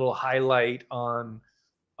shine a little highlight on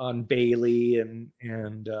Bailey and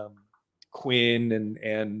Quinn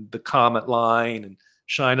and the Comet line, and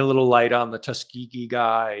shine a little light on the Tuskegee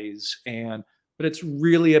guys. But it's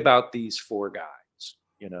really about these 4 guys,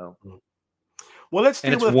 you know. Well, let's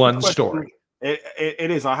deal with one story. It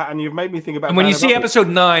is, and you've made me think about. And when you see episode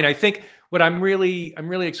 9, I think what I'm really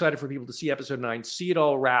excited for people to see episode 9, see it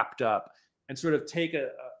all wrapped up, and sort of take a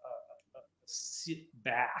sit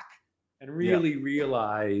back and really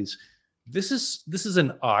realize this is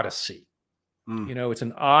an odyssey. You know, it's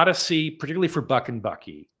an odyssey, particularly for Buck and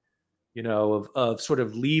Bucky. You know, of sort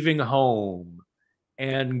of leaving home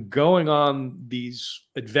and going on these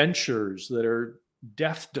adventures that are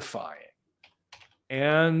death-defying.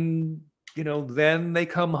 And, you know, then they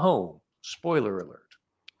come home. Spoiler alert.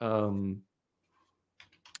 And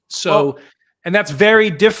that's very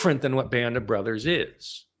different than what Band of Brothers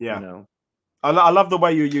is. Yeah. You know? I love the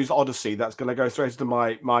way you use Odyssey. That's going to go straight into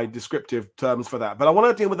my descriptive terms for that. But I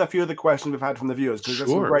want to deal with a few of the questions we've had from the viewers, because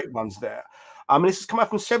there's some great ones there. This has come up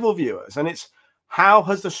from several viewers, and it's, how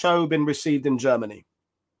has the show been received in Germany?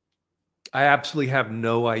 I absolutely have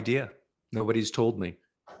no idea. Nobody's told me.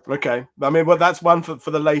 Okay. I mean, well, that's one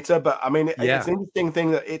for the later, but I mean, it's an interesting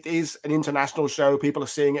thing that it is an international show. People are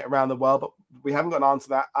seeing it around the world, but we haven't got an answer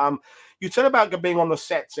to that. You said about being on the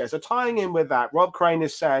sets there. So tying in with that, Rob Crane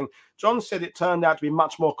is saying, John said it turned out to be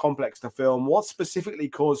much more complex to film. What specifically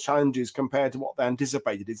caused challenges compared to what they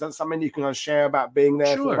anticipated? Is that something you can share about being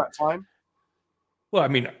there for that time? Well, I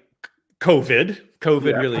mean, COVID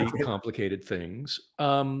really complicated things.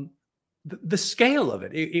 The scale of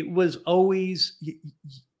it, it was always,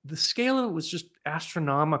 the scale of it was just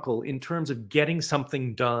astronomical in terms of getting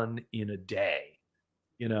something done in a day,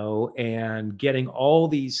 you know, and getting all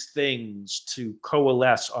these things to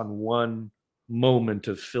coalesce on one moment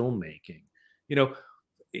of filmmaking. You know,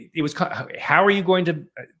 it was, how are you going to,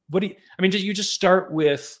 you just start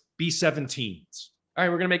with B-17s. All right,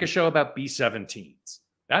 we're going to make a show about B-17s.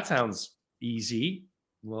 That sounds easy.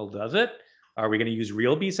 Well, does it? Are we going to use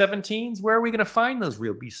real B-17s? Where are we going to find those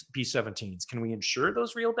real B-17s? Can we insure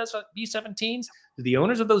those real B-17s? Do the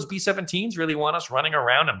owners of those B-17s really want us running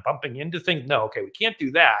around and bumping into things? No, okay, we can't do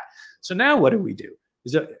that. So now what do we do?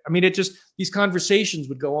 These conversations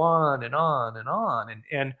would go on and on and on.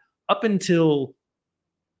 And up until,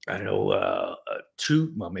 I don't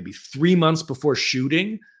know, maybe 3 months before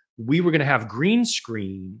shooting, we were going to have green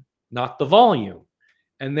screen, not the volume.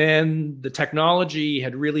 And then the technology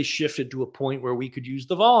had really shifted to a point where we could use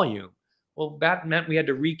the volume. Well, that meant we had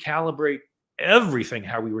to recalibrate everything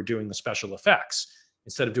how we were doing the special effects.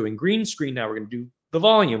 Instead of doing green screen, now we're going to do the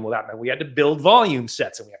volume. Well, that meant we had to build volume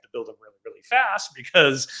sets, and we have to build them really, really fast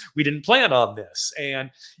because we didn't plan on this. And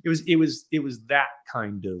it was that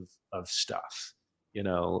kind of stuff, you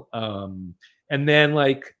know. And then,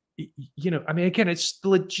 like, you know, I mean, again, it's the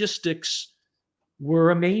logistics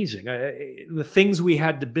were amazing. The things we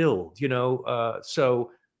had to build, you know.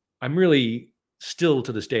 So I'm really still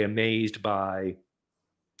to this day amazed by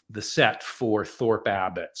the set for Thorpe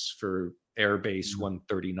Abbott's for Air Base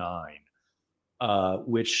 139,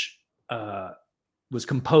 which was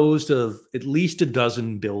composed of at least a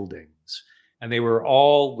dozen buildings. And they were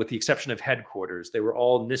all, with the exception of headquarters, they were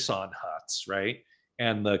all Nissan huts, right?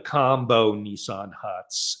 And the combo Nissan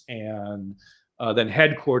huts. And then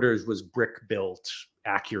headquarters was brick built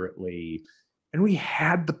accurately. And we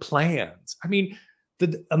had the plans. I mean,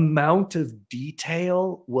 the amount of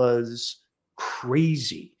detail was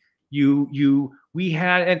crazy. We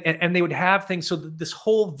had, and they would have things. So this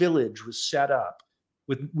whole village was set up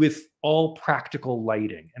with all practical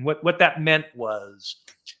lighting. And what that meant was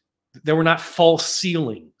there were not false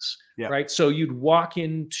ceilings, right? So you'd walk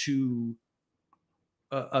into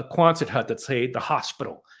a Quonset hut that say the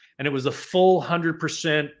hospital, and it was a full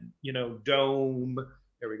 100%, you know, dome.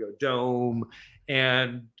 There we go, dome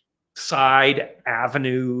and side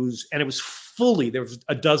avenues, and it was fully, there was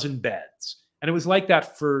a dozen beds, and it was like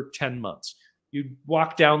that for 10 months. You'd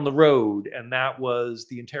walk down the road, and that was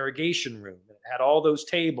the interrogation room. It had all those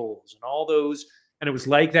tables and all those, and it was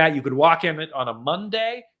like that. You could walk in it on a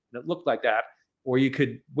Monday, and it looked like that, or you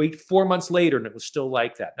could wait 4 months later, and it was still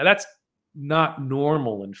like that. Now, that's not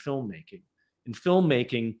normal in filmmaking. In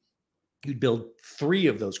filmmaking, you'd build 3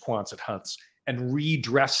 of those Quonset huts and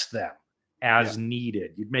redress them as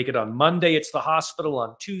needed. You'd make it on Monday, it's the hospital.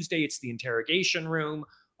 On Tuesday, it's the interrogation room.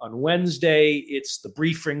 On Wednesday, it's the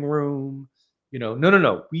briefing room. You know,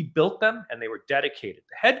 no. We built them, and they were dedicated.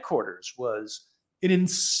 The headquarters was an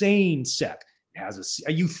insane set. It has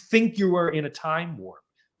you think you are in a time warp.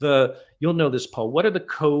 You'll know this, Paul. What are the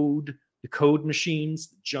code machines?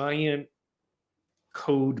 The giant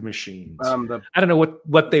code machines. I don't know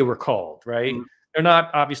what they were called, right? They're not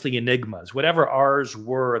obviously Enigmas. Whatever ours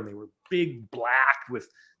were, and they were big black with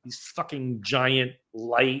these fucking giant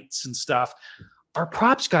lights and stuff. Our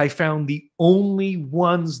props guy found the only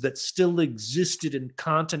ones that still existed in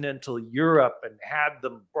continental Europe and had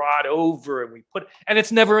them brought over, and and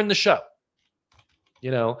it's never in the show.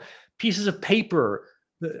 You know, pieces of paper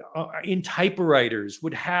in typewriters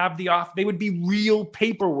would have they would be real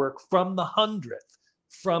paperwork from the 100th,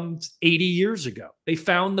 from 80 years ago. They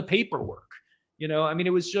found the paperwork. You know, I mean, it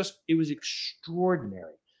was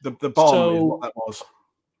extraordinary. The bomb is what that was.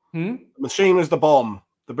 The machine was the bomb.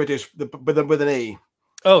 The British, with an E.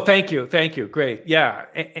 Oh, thank you. Great. Yeah.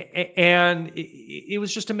 And it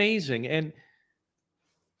was just amazing. And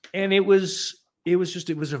it was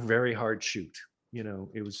a very hard shoot. You know,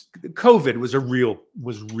 COVID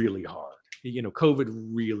was really hard. You know, COVID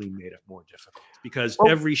really made it more difficult because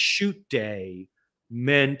every shoot day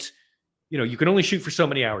meant, you know, you can only shoot for so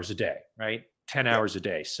many hours a day, right? 10 hours a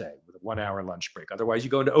day, say, with a 1 hour lunch break. Otherwise, you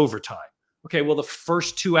go into overtime. Okay, well, the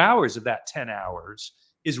first 2 hours of that 10 hours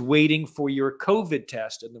is waiting for your COVID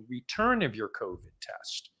test and the return of your COVID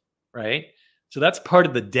test, right? So that's part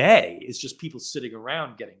of the day. It's just people sitting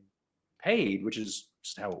around getting paid, which is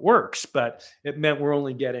just how it works. But it meant we're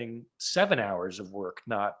only getting 7 hours of work,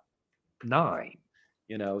 not 9,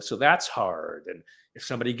 you know? So that's hard. And if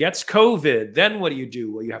somebody gets COVID, then what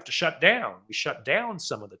do? Well, you have to shut down. We shut down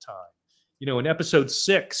some of the time. You know, in episode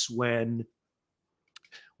 6, when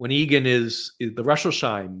Egan is the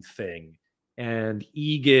Russelsheim thing, and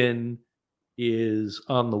Egan is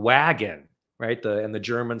on the wagon, right? And the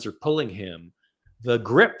Germans are pulling him. The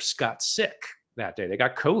grips got sick that day. They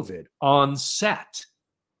got COVID on set.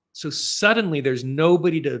 So suddenly there's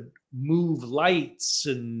nobody to move lights,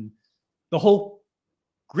 and the whole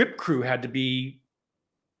grip crew had to be,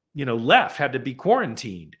 you know, had to be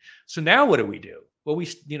quarantined. So now what do? Well,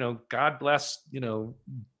 you know, God bless, you know,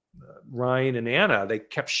 Ryan and Anna, they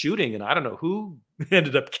kept shooting, and I don't know who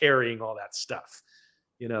ended up carrying all that stuff,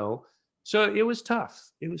 you know. So it was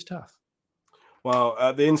tough.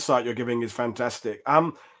 Well, the insight you're giving is fantastic.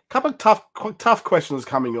 Couple of tough questions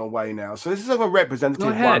coming your way now. So this is a representative. Go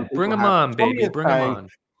ahead, bring them on, baby. Bring them on.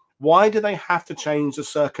 Why do they have to change the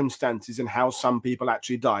circumstances in how some people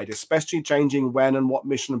actually died, especially changing when and what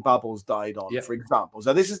mission Bubbles died on, for example?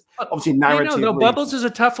 So this is obviously narrative. No, Bubbles is a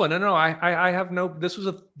tough one. No, I have no.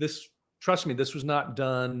 Trust me, this was not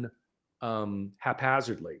done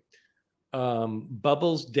haphazardly.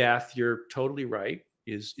 Bubbles' death, you're totally right,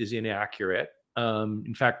 is inaccurate.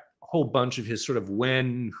 In fact, whole bunch of his sort of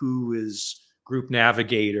when who is group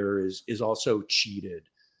navigator is also cheated.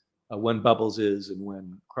 When Bubbles is and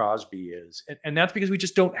when Crosby is. And that's because we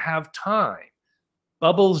just don't have time.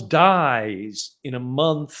 Bubbles dies in a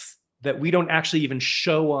month that we don't actually even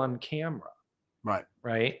show on camera. Right.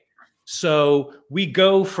 Right. So we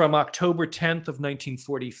go from October 10th of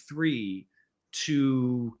 1943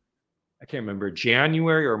 to, I can't remember,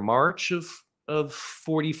 January or March of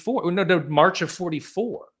 44. No, March of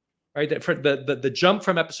 44. Right. The jump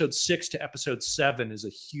from episode 6 to episode 7 is a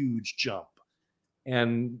huge jump.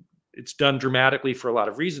 And it's done dramatically for a lot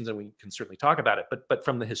of reasons, and we can certainly talk about it. But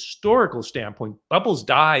from the historical standpoint, Bubbles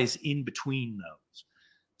dies in between those.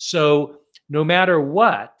 So no matter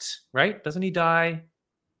what, right? Doesn't he die?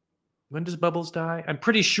 When does Bubbles die? I'm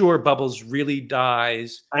pretty sure Bubbles really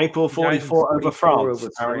dies. April 44 over France.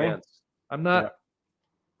 I'm not.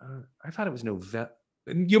 Yeah. I thought it was November.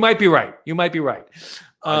 You might be right. You might be right.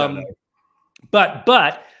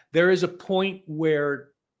 But there is a point where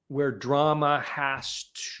drama has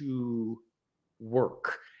to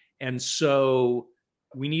work. And so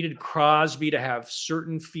we needed Crosby to have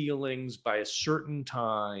certain feelings by a certain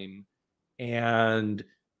time. And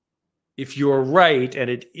if you're right, and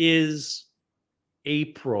it is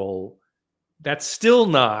April, that's still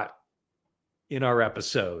not in our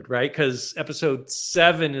episode, right? Because episode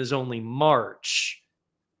 7 is only March,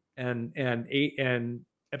 and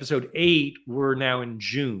episode 8, we're now in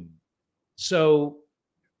June. So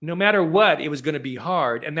no matter what, it was going to be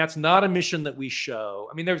hard. And that's not a mission that we show.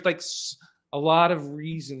 I mean, there's like a lot of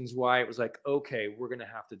reasons why it was like, okay, we're going to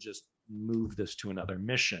have to just move this to another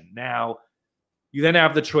mission. Now, you then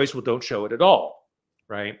have the choice, well, don't show it at all,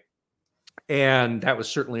 right? And that was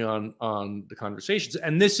certainly on the conversations.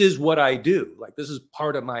 And this is what I do. Like, this is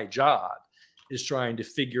part of my job, is trying to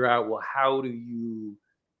figure out, well, how do you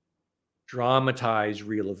dramatize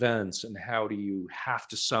real events, and how do you have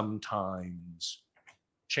to sometimes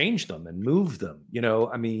change them and move them? You know,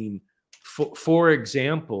 I mean, for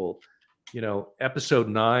example, you know, episode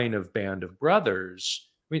 9 of Band of Brothers.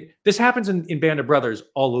 I mean, this happens in Band of Brothers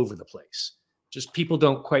all over the place. Just people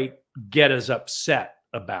don't quite get as upset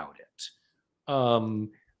about it.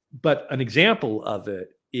 But an example of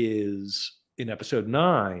it is in episode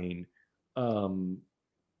 9. A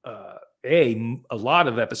lot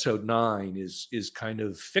of episode 9 is kind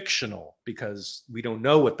of fictional, because we don't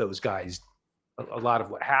know what those guys, a lot of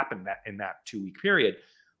what happened in that 2-week period.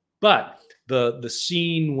 But the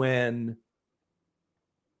scene when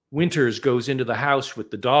Winters goes into the house with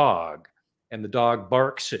the dog, and the dog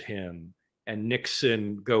barks at him, and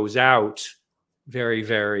Nixon goes out very,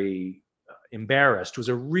 very embarrassed, was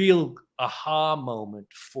a real aha moment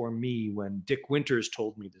for me when Dick Winters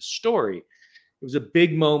told me this story. It was a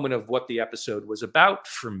big moment of what the episode was about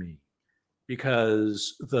for me,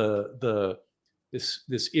 because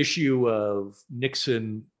this issue of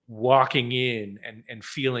Nixon walking in and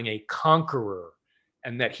feeling a conqueror,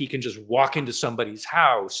 and that he can just walk into somebody's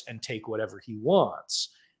house and take whatever he wants.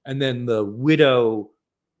 And then the widow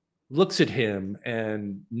looks at him,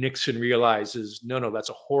 and Nixon realizes, no, that's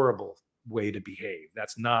a horrible way to behave.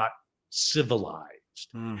 That's not civilized.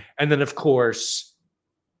 And then, of course,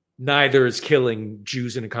 neither is killing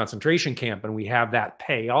Jews in a concentration camp, and we have that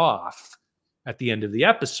pay off at the end of the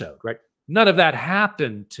episode, right? None of that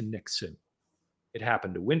happened to Nixon. It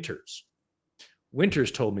happened to Winters.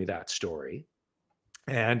 Winters told me that story,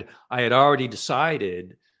 and I had already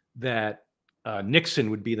decided that Nixon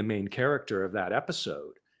would be the main character of that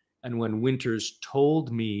episode. And when Winters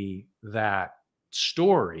told me that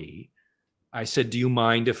story, I said, do you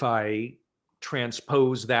mind if I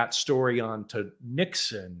transpose that story onto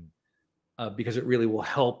Nixon? Because it really will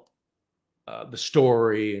help the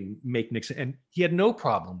story and make Nixon. And he had no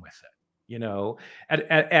problem with it. You know,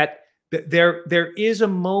 there is a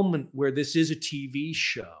moment where this is a TV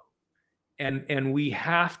show, and we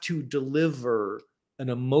have to deliver an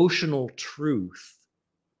emotional truth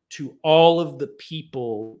to all of the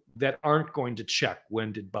people that aren't going to check,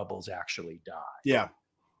 when did Bubbles actually die? Yeah.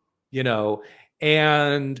 You know,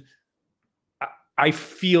 and I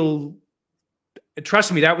feel,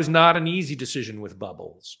 trust me, that was not an easy decision with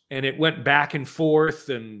Bubbles. And it went back and forth,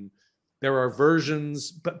 and there are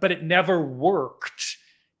versions, but it never worked.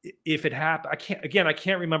 If it happened, I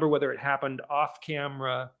can't remember whether it happened off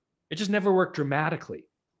camera. It just never worked dramatically.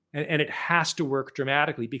 And it has to work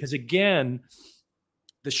dramatically, because again,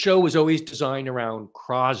 the show was always designed around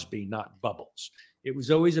Crosby, not Bubbles. It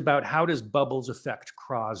was always about, how does Bubbles affect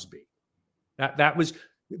Crosby? That was,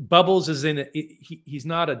 Bubbles is he's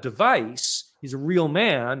not a device. He's a real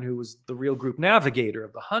man who was the real group navigator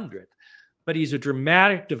of the 100th, but he's a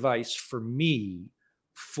dramatic device for me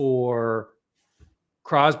for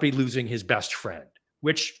Crosby losing his best friend,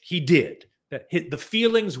 which he did. That the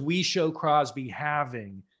feelings we show Crosby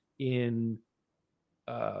having in,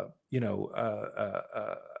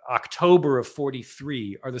 October of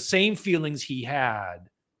 43 are the same feelings he had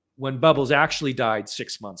when Bubbles actually died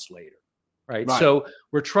 6 months later, right? So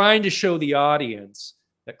we're trying to show the audience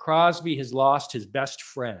that Crosby has lost his best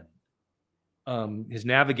friend, his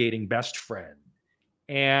navigating best friend.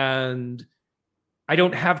 And I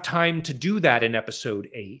don't have time to do that in episode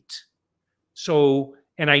 8. So,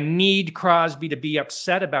 and I need Crosby to be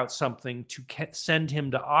upset about something to send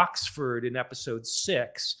him to Oxford in episode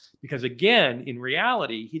 6. Because again, in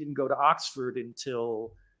reality, he didn't go to Oxford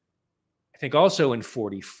until, I think, also in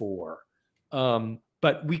 44.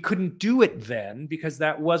 But we couldn't do it then because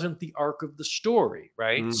that wasn't the arc of the story,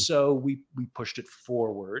 right? So we pushed it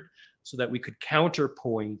forward so that we could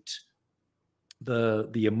counterpoint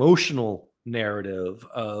the emotional narrative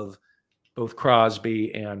of both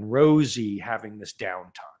Crosby and Rosie having this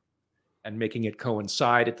downtime and making it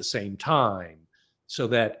coincide at the same time so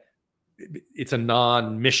that it's a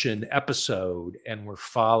non-mission episode and we're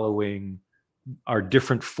following our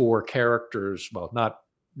different 4 characters. Well, not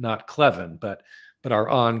Clevin, but our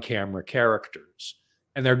on-camera characters.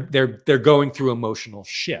 And they're going through emotional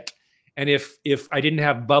shit. And if I didn't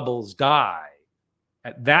have Bubbles die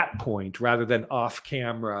at that point, rather than off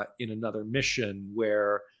camera in another mission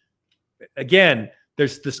where, again,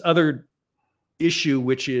 there's this other issue,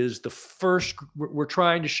 which is we're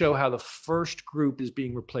trying to show how the first group is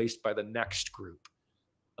being replaced by the next group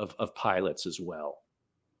of pilots as well.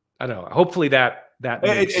 I don't know. Hopefully that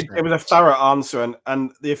it was a thorough answer,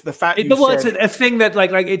 and if the fact it's a thing that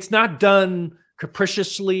like it's not done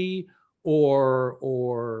capriciously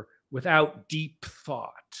or without deep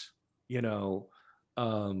thought,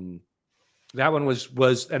 that one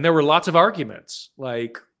was, and there were lots of arguments.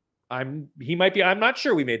 Like I'm not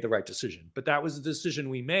sure we made the right decision, but that was the decision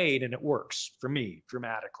we made, and it works for me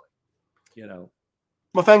dramatically,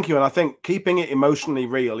 Well, thank you, and I think keeping it emotionally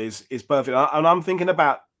real is perfect. And I'm thinking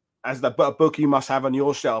about, as the book you must have on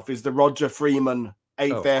your shelf is the Roger Freeman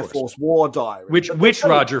 8th Air Force War Diary. Which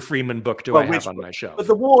Roger Freeman book do I have on my shelf? But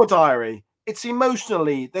the War Diary, it's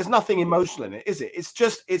emotionally, there's nothing emotional in it, is it? It's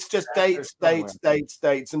just dates,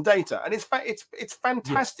 and data, and it's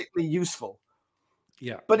fantastically useful.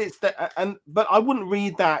 Yeah, but but I wouldn't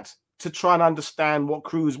read that to try and understand what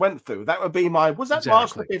crews went through. That would be March the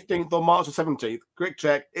 15th or March the 17th? Quick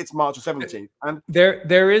check, it's March the 17th. And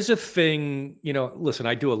there is a thing, listen,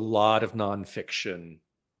 I do a lot of nonfiction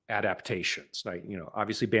adaptations. Like,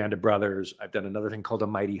 obviously Band of Brothers. I've done another thing called A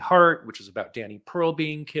Mighty Heart, which is about Danny Pearl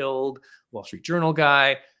being killed, Wall Street Journal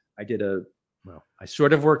guy. I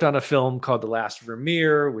sort of worked on a film called The Last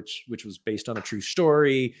Vermeer, which was based on a true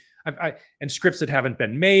story. And scripts that haven't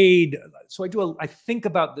been made. So I think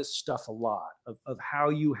about this stuff a lot of how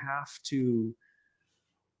you have to,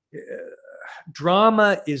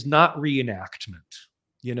 drama is not reenactment,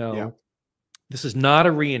 This is not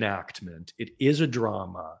a reenactment. It is a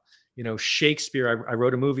drama. Shakespeare, I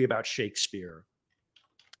wrote a movie about Shakespeare,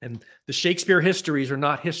 and the Shakespeare histories are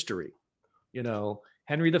not history.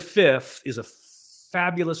 Henry V is a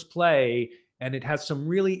fabulous play, and it has some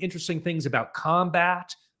really interesting things about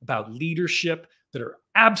combat, about leadership that are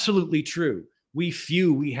absolutely true. We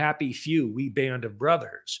few, we happy few, we band of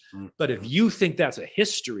brothers. But if you think that's a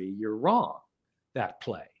history, you're wrong. That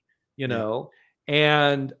play,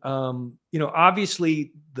 and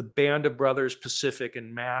obviously the Band of Brothers, Pacific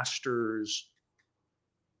and Masters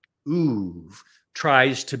oeuvre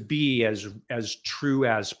tries to be as true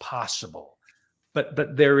as possible.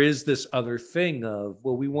 But there is this other thing of,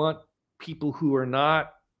 well, we want people who are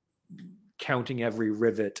not counting every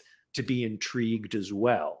rivet to be intrigued as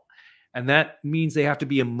well. And that means they have to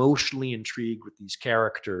be emotionally intrigued with these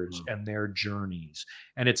characters and their journeys.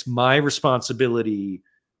 And it's my responsibility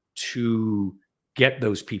to get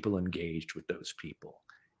those people engaged with those people.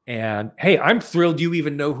 And hey, I'm thrilled you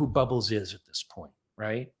even know who Bubbles is at this point,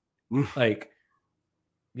 right? Like,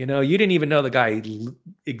 you didn't even know the guy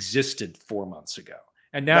existed 4 months ago.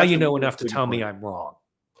 And now you know enough to tell me I'm wrong.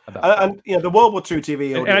 And the World War II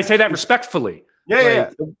TV audience, and I say that respectfully.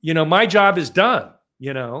 My job is done.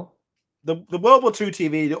 The World War II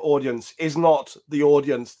TV audience is not the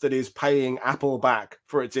audience that is paying Apple back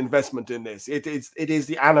for its investment in this. It is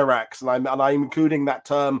the anoraks, and I'm including that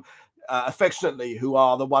term affectionately, who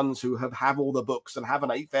are the ones who have all the books and have an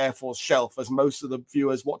 8th Air Force shelf, as most of the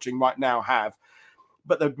viewers watching right now have.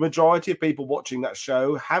 But the majority of people watching that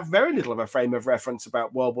show have very little of a frame of reference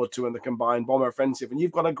about World War II and the combined bomber offensive, and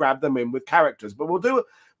you've got to grab them in with characters. But we'll do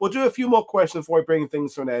a few more questions before we bring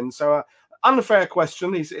things to an end. So unfair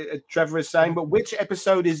question. Trevor is saying, but which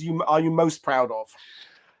episode are you most proud of?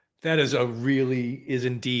 That is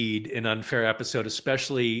indeed an unfair episode,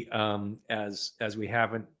 especially as we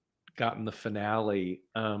haven't gotten the finale.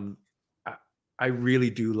 I really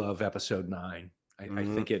do love episode 9. I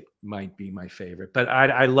think it might be my favorite, but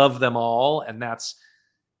I love them all, and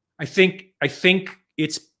I think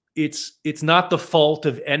it's not the fault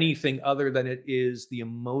of anything other than it is the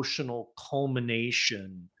emotional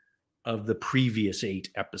culmination of the previous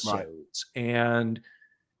 8 episodes. Right. And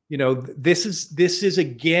this is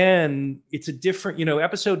again, it's a different,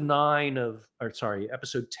 episode 10 of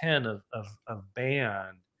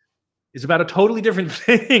Band is about a totally different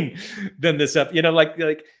thing than this up.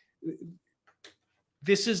 Like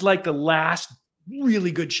this is like the last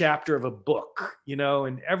really good chapter of a book,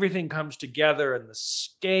 and everything comes together, and the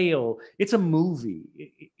scale, it's a movie.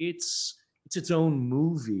 It's its own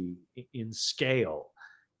movie in scale.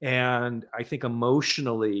 And I think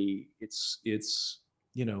emotionally it's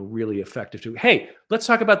really effective too. Hey, let's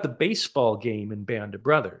talk about the baseball game in Band of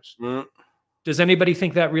Brothers. Does anybody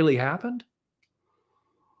think that really happened?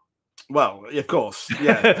 Well, of course.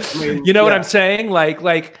 Yeah. I mean, what I'm saying?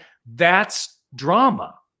 Like that's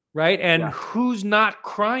drama, right? And who's not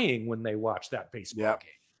crying when they watch that baseball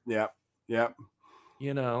game? Yeah.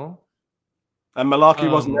 And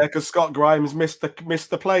Malarkey wasn't there because Scott Grimes missed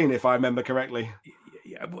the plane, if I remember correctly.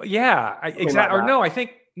 Yeah, exactly. Or no, I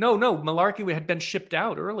think no. Malarkey had been shipped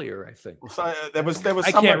out earlier, I think. So there was.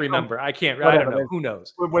 I can't remember. I don't know. Who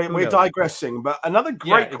knows? We're digressing. But another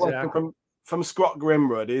great question from Scott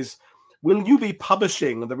Grimwood is: will you be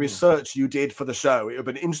publishing the research you did for the show? It would have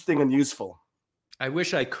been interesting and useful. I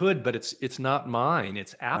wish I could, but it's not mine.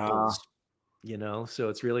 It's Apple's. So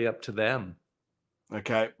it's really up to them.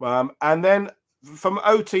 Okay. And then from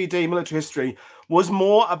OTD Military History, was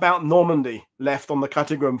more about Normandy left on the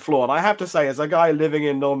cutting room floor. And I have to say, as a guy living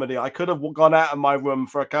in Normandy, I could have gone out of my room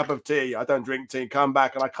for a cup of tea. I don't drink tea, come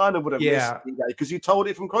back, and I kind of would have missed D-Day because you told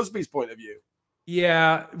it from Crosby's point of view.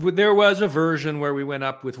 Yeah, there was a version where we went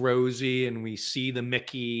up with Rosie and we see the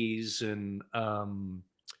Mickeys, and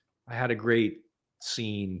I had a great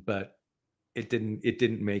scene, but it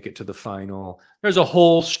didn't make it to the final. There's a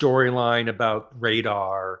whole storyline about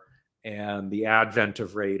radar and the advent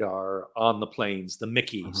of radar on the planes, the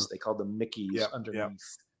Mickeys. They called them Mickeys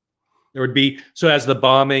underneath. There would be, so as the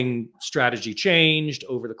bombing strategy changed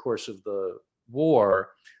over the course of the war,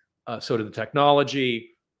 so did the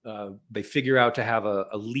technology. They figure out to have a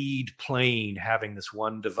lead plane having this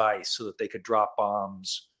one device so that they could drop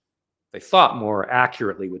bombs, they thought, more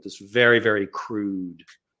accurately with this very, very crude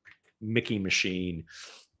Mickey machine.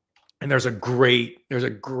 And there's a great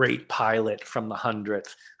pilot from the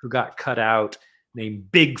 100th who got cut out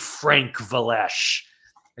named Big Frank Valesh.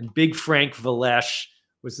 And Big Frank Valesh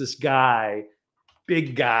was this guy,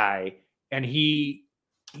 big guy, and he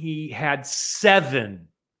had 7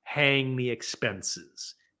 hang the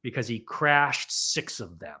expenses because he crashed 6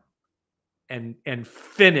 of them and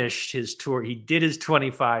finished his tour. He did his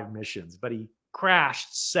 25 missions, but he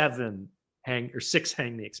crashed 6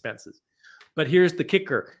 hang the expenses. But here's the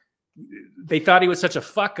kicker. They thought he was such a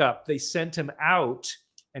fuck up. They sent him out,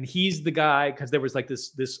 and he's the guy, because there was like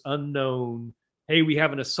this unknown, hey, we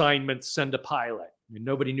have an assignment, send a pilot. I mean,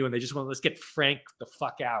 nobody knew, and they just went, let's get Frank the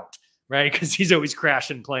fuck out, right? Because he's always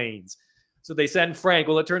crashing planes. So they send Frank.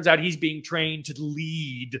 Well, it turns out he's being trained to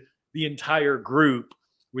lead the entire group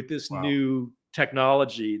with this new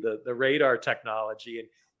technology, the radar technology, and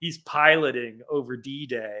he's piloting over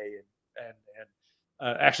D-Day, and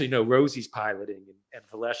actually, no, Rosie's piloting and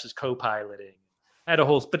Valesh is co-piloting.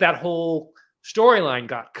 But that whole storyline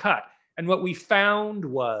got cut. And what we found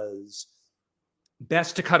was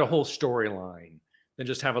best to cut a whole storyline than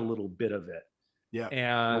just have a little bit of it. Yeah.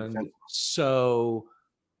 And so,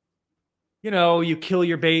 you kill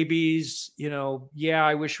your babies,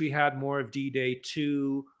 I wish we had more of D-Day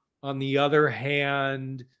 2. On the other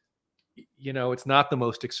hand, it's not the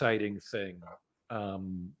most exciting thing,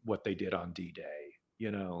 what they did on D-Day.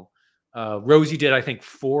 Rosie did, I think,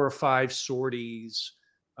 4 or 5 sorties,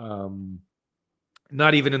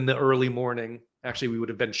 not even in the early morning. Actually, we would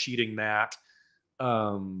have been cheating that.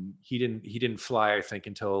 He didn't fly, I think,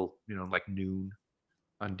 until like noon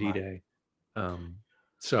on D-Day.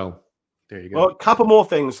 So there you go. Well, a couple more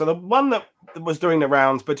things. So the one that was doing the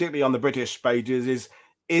rounds, particularly on the British pages,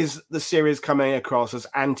 is the series coming across as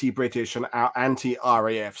anti-British and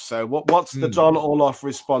anti-RAF. So what's the John Orloff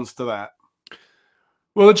response to that?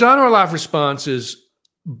 Well, the John Orloff response is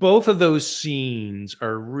both of those scenes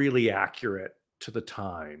are really accurate to the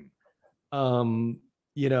time. I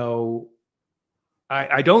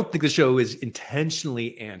don't think the show is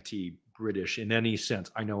intentionally anti-British. British in any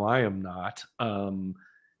sense. I know I am not.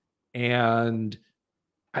 And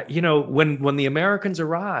you know, when the Americans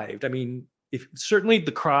arrived, I mean, if certainly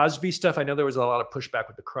the Crosby stuff, I know there was a lot of pushback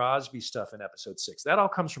with the Crosby stuff in episode 6. That all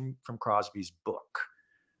comes from Crosby's book.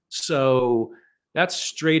 So that's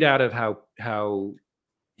straight out of how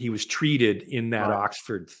he was treated in that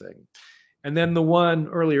Oxford thing. And then the one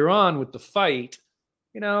earlier on with the fight,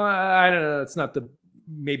 you know, I don't know, it's not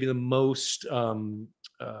maybe the most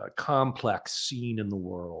complex scene in the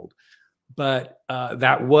world, but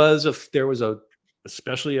there was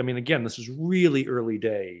especially, I mean, again, this is really early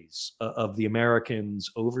days of the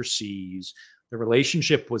Americans overseas. The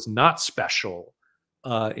relationship was not special.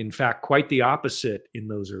 In fact, quite the opposite in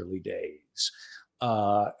those early days.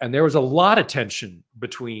 And there was a lot of tension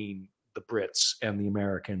between the Brits and the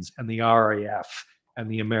Americans and the RAF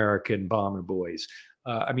and the American bomber boys.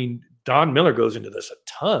 I mean, Don Miller goes into this a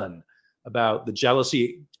ton about the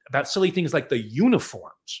jealousy, about silly things like the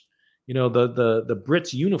uniforms. You know, the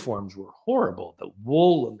Brits' uniforms were horrible. The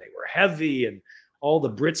wool, and they were heavy, and all the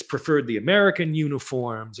Brits preferred the American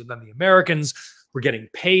uniforms, and then the Americans were getting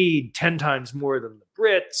paid 10 times more than the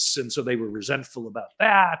Brits, and so they were resentful about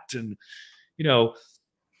that. And, you know,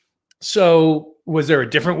 so was there a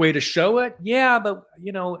different way to show it? Yeah, but,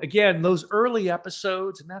 you know, again, those early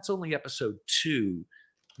episodes, and that's only episode 2,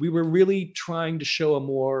 we were really trying to show a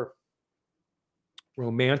more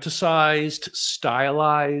romanticized,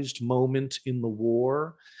 stylized moment in the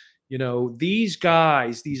war. You know, these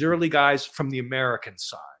guys, these early guys from the American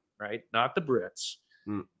side, right? Not the Brits.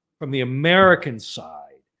 From the American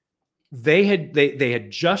side, they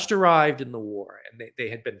had just arrived in the war, and they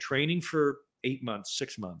had been training for 8 months,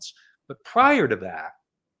 6 months. But prior to that,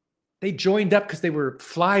 they joined up because they were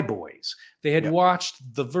flyboys. They had watched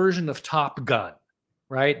the version of Top Gun,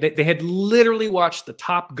 right? They had literally watched the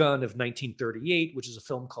Top Gun of 1938, which is a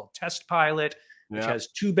film called Test Pilot, which has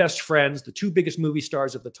 2 best friends, the 2 biggest movie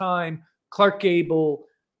stars of the time, Clark Gable,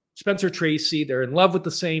 Spencer Tracy. They're in love with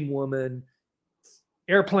the same woman,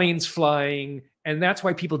 airplanes flying, and that's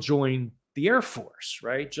why people join the Air Force,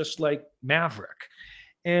 right? Just like Maverick.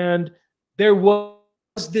 And there was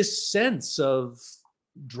this sense of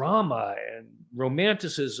drama and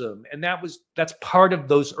romanticism, and that's part of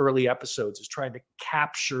those early episodes, is trying to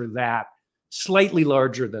capture that slightly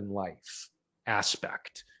larger than life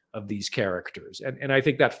aspect of these characters. And I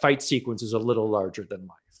think that fight sequence is a little larger than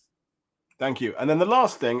life. Thank you. And then the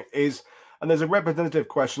last thing is, and there's a representative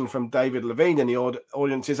question from David Levine in the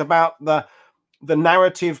audience, is about the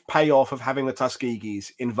narrative payoff of having the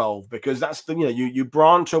Tuskegees involved, because that's the, you know, you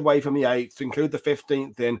branch away from the 8th, include the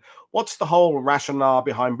 15th in. What's the whole rationale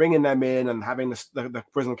behind bringing them in and having the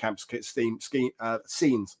prison camps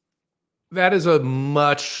scenes? That is a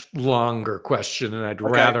much longer question, and I'd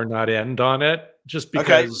rather not end on it, just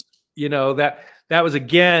because, you know, that was,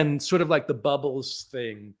 again, sort of like the Bubbles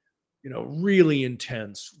thing, you know, really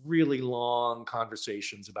intense, really long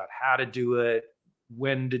conversations about how to do it,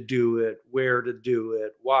 when to do it, where to do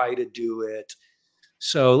it, why to do it.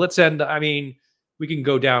 So let's end. I mean, we can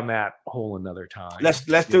go down that hole another time. Let's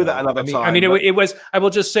do that another time. I mean, it was. I will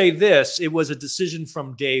just say this: it was a decision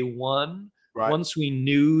from day one. Right. Once we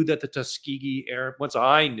knew that the Tuskegee once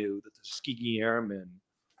I knew that the Tuskegee Airmen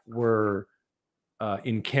were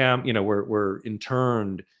in camp, you know, were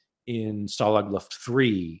interned in Stalag Luft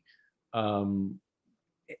 3,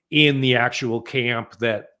 in the actual camp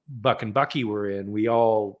that Buck and Bucky were in, we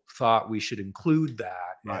all thought we should include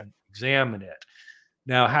that and examine it.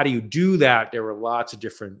 Now, how do you do that? There were lots of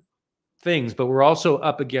different things, but we're also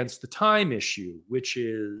up against the time issue, which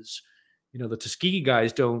is, you know, the Tuskegee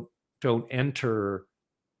guys don't enter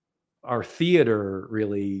our theater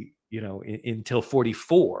really, you know, until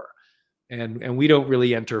 44, and we don't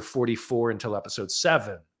really enter 44 until episode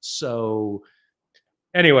 7. So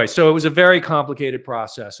anyway, so it was a very complicated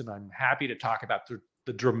process, and I'm happy to talk about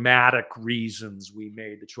the dramatic reasons we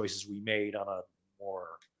made the choices we made on a more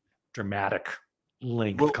dramatic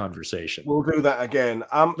length conversation. We'll do that again.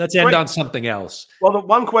 Let's end on something else. Well, the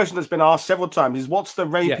one question that's been asked several times is, what's the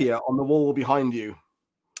rapier on the wall behind you?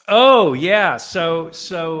 Oh, yeah. So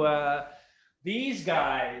these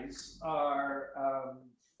guys are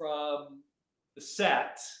from the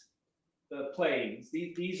set, the planes.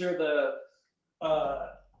 These are the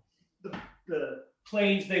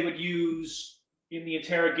planes they would use in the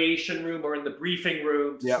interrogation room or in the briefing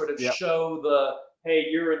room to sort of show hey,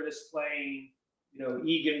 you're in this plane, you know,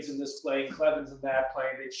 Egan's in this plane, Cleven's in that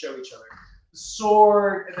plane. They'd show each other the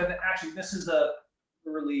sword, and then actually this is a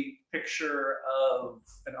early picture of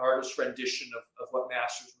an artist's rendition of what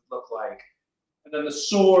Masters would look like. And then the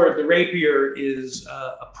sword, the rapier, is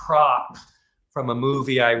a prop from a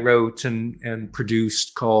movie I wrote and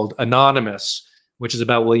produced called Anonymous, which is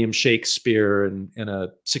about William Shakespeare and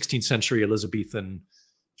a 16th century Elizabethan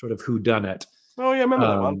sort of whodunit. Oh, yeah, I remember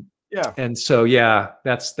that one. Yeah. And so, yeah,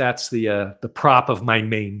 that's the prop of my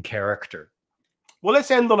main character. Well,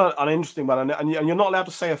 let's end on an interesting one, and you're not allowed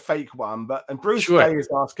to say a fake one, but Bruce Sure. Day is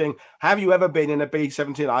asking, have you ever been in a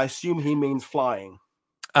B-17? I assume he means flying.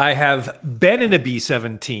 I have been in a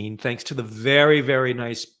B-17, thanks to the very, very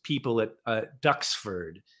nice people at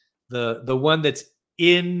Duxford, the one that's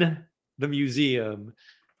in the museum,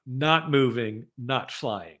 not moving, not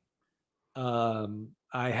flying.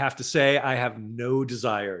 I have to say, I have no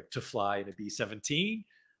desire to fly in a B-17.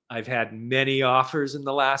 I've had many offers in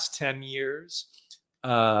the last 10 years.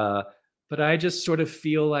 But I just sort of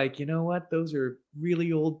feel like, you know what? Those are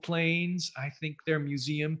really old planes. I think they're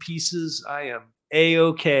museum pieces. I am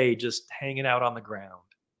A-okay just hanging out on the ground.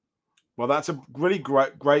 Well, that's a really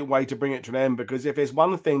great way to bring it to an end, because if there's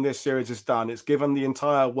one thing this series has done, it's given the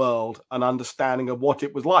entire world an understanding of what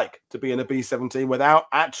it was like to be in a B-17 without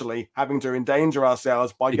actually having to endanger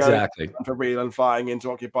ourselves by going for real and flying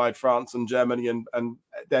into occupied France and Germany and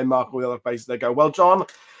Denmark, all the other places they go. Well, John,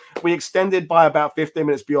 we extended by about 15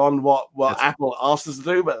 minutes beyond what Apple asked us to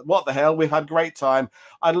do, but what the hell, we've had great time.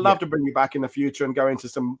 I'd love to bring you back in the future and go into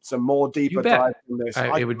some more deeper dives in this.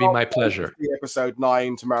 It would be my pleasure. Episode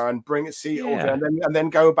 9 tomorrow and bring it, see it all there, and then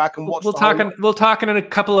go back and watch. We'll talk in a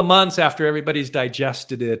couple of months after everybody's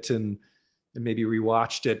digested it and maybe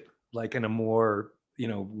rewatched it, like in a more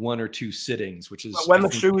 1 or 2 sittings, which is when the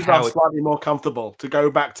shoes are slightly more comfortable, to go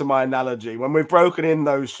back to my analogy, when we've broken in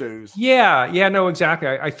those shoes. No, exactly.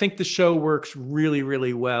 I think the show works really,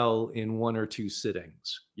 really well in 1 or 2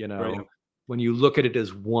 sittings, Brilliant. When you look at it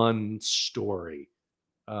as one story,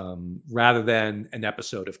 rather than an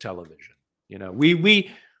episode of television.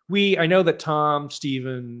 I know that Tom,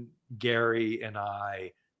 Stephen, Gary, and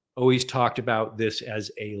I always talked about this as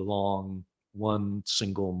a long, one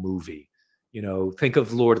single movie. Think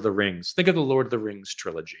of Lord of the Rings. Think of the Lord of the Rings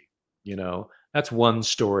trilogy. That's one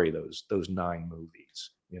story. Those 9 movies.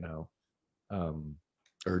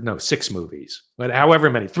 Or no, 6 movies. But however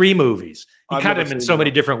many, 3 movies. He cut them in so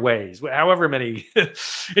many different ways. However many,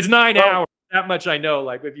 it's 9 hours. That much I know.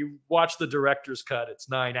 Like if you watch the director's cut, it's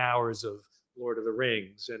 9 hours of Lord of the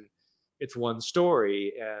Rings, and it's one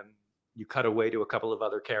story. And you cut away to a couple of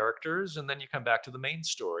other characters, and then you come back to the main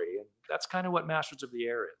story. And that's kind of what Masters of the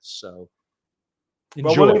Air is. So. Enjoy.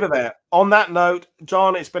 Well, we'll leave it there. On that note,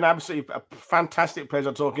 John, it's been absolutely a fantastic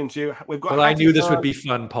pleasure talking to you. We've got. Well, I knew this would be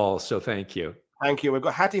fun, Paul. So thank you. Thank you. We've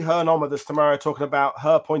got Hattie Hearn on with us tomorrow, talking about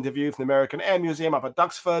her point of view from the American Air Museum up at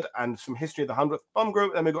Duxford and some history of the 100th Bomb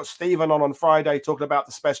Group. Then we've got Stephen on Friday talking about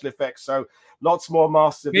the special effects. So lots more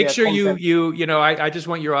Masters of the Air. Make sure I just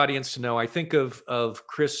want your audience to know. I think of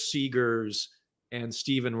Chris Seegers and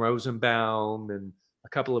Stephen Rosenbaum and a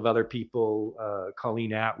couple of other people,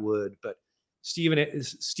 Colleen Atwood, but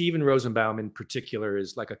Stephen Rosenbaum in particular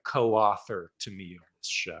is like a co-author to me on this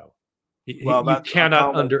show. You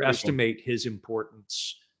cannot underestimate his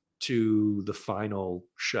importance to the final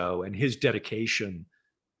show and his dedication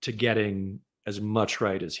to getting as much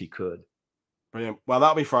right as he could. Brilliant. Well,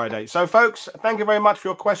 that'll be Friday. So, folks, thank you very much for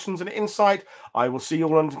your questions and insight. I will see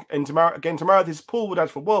you all again tomorrow. This is Paul Woodadge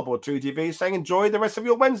for WW2TV saying enjoy the rest of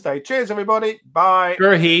your Wednesday. Cheers, everybody. Bye.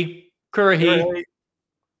 Curry.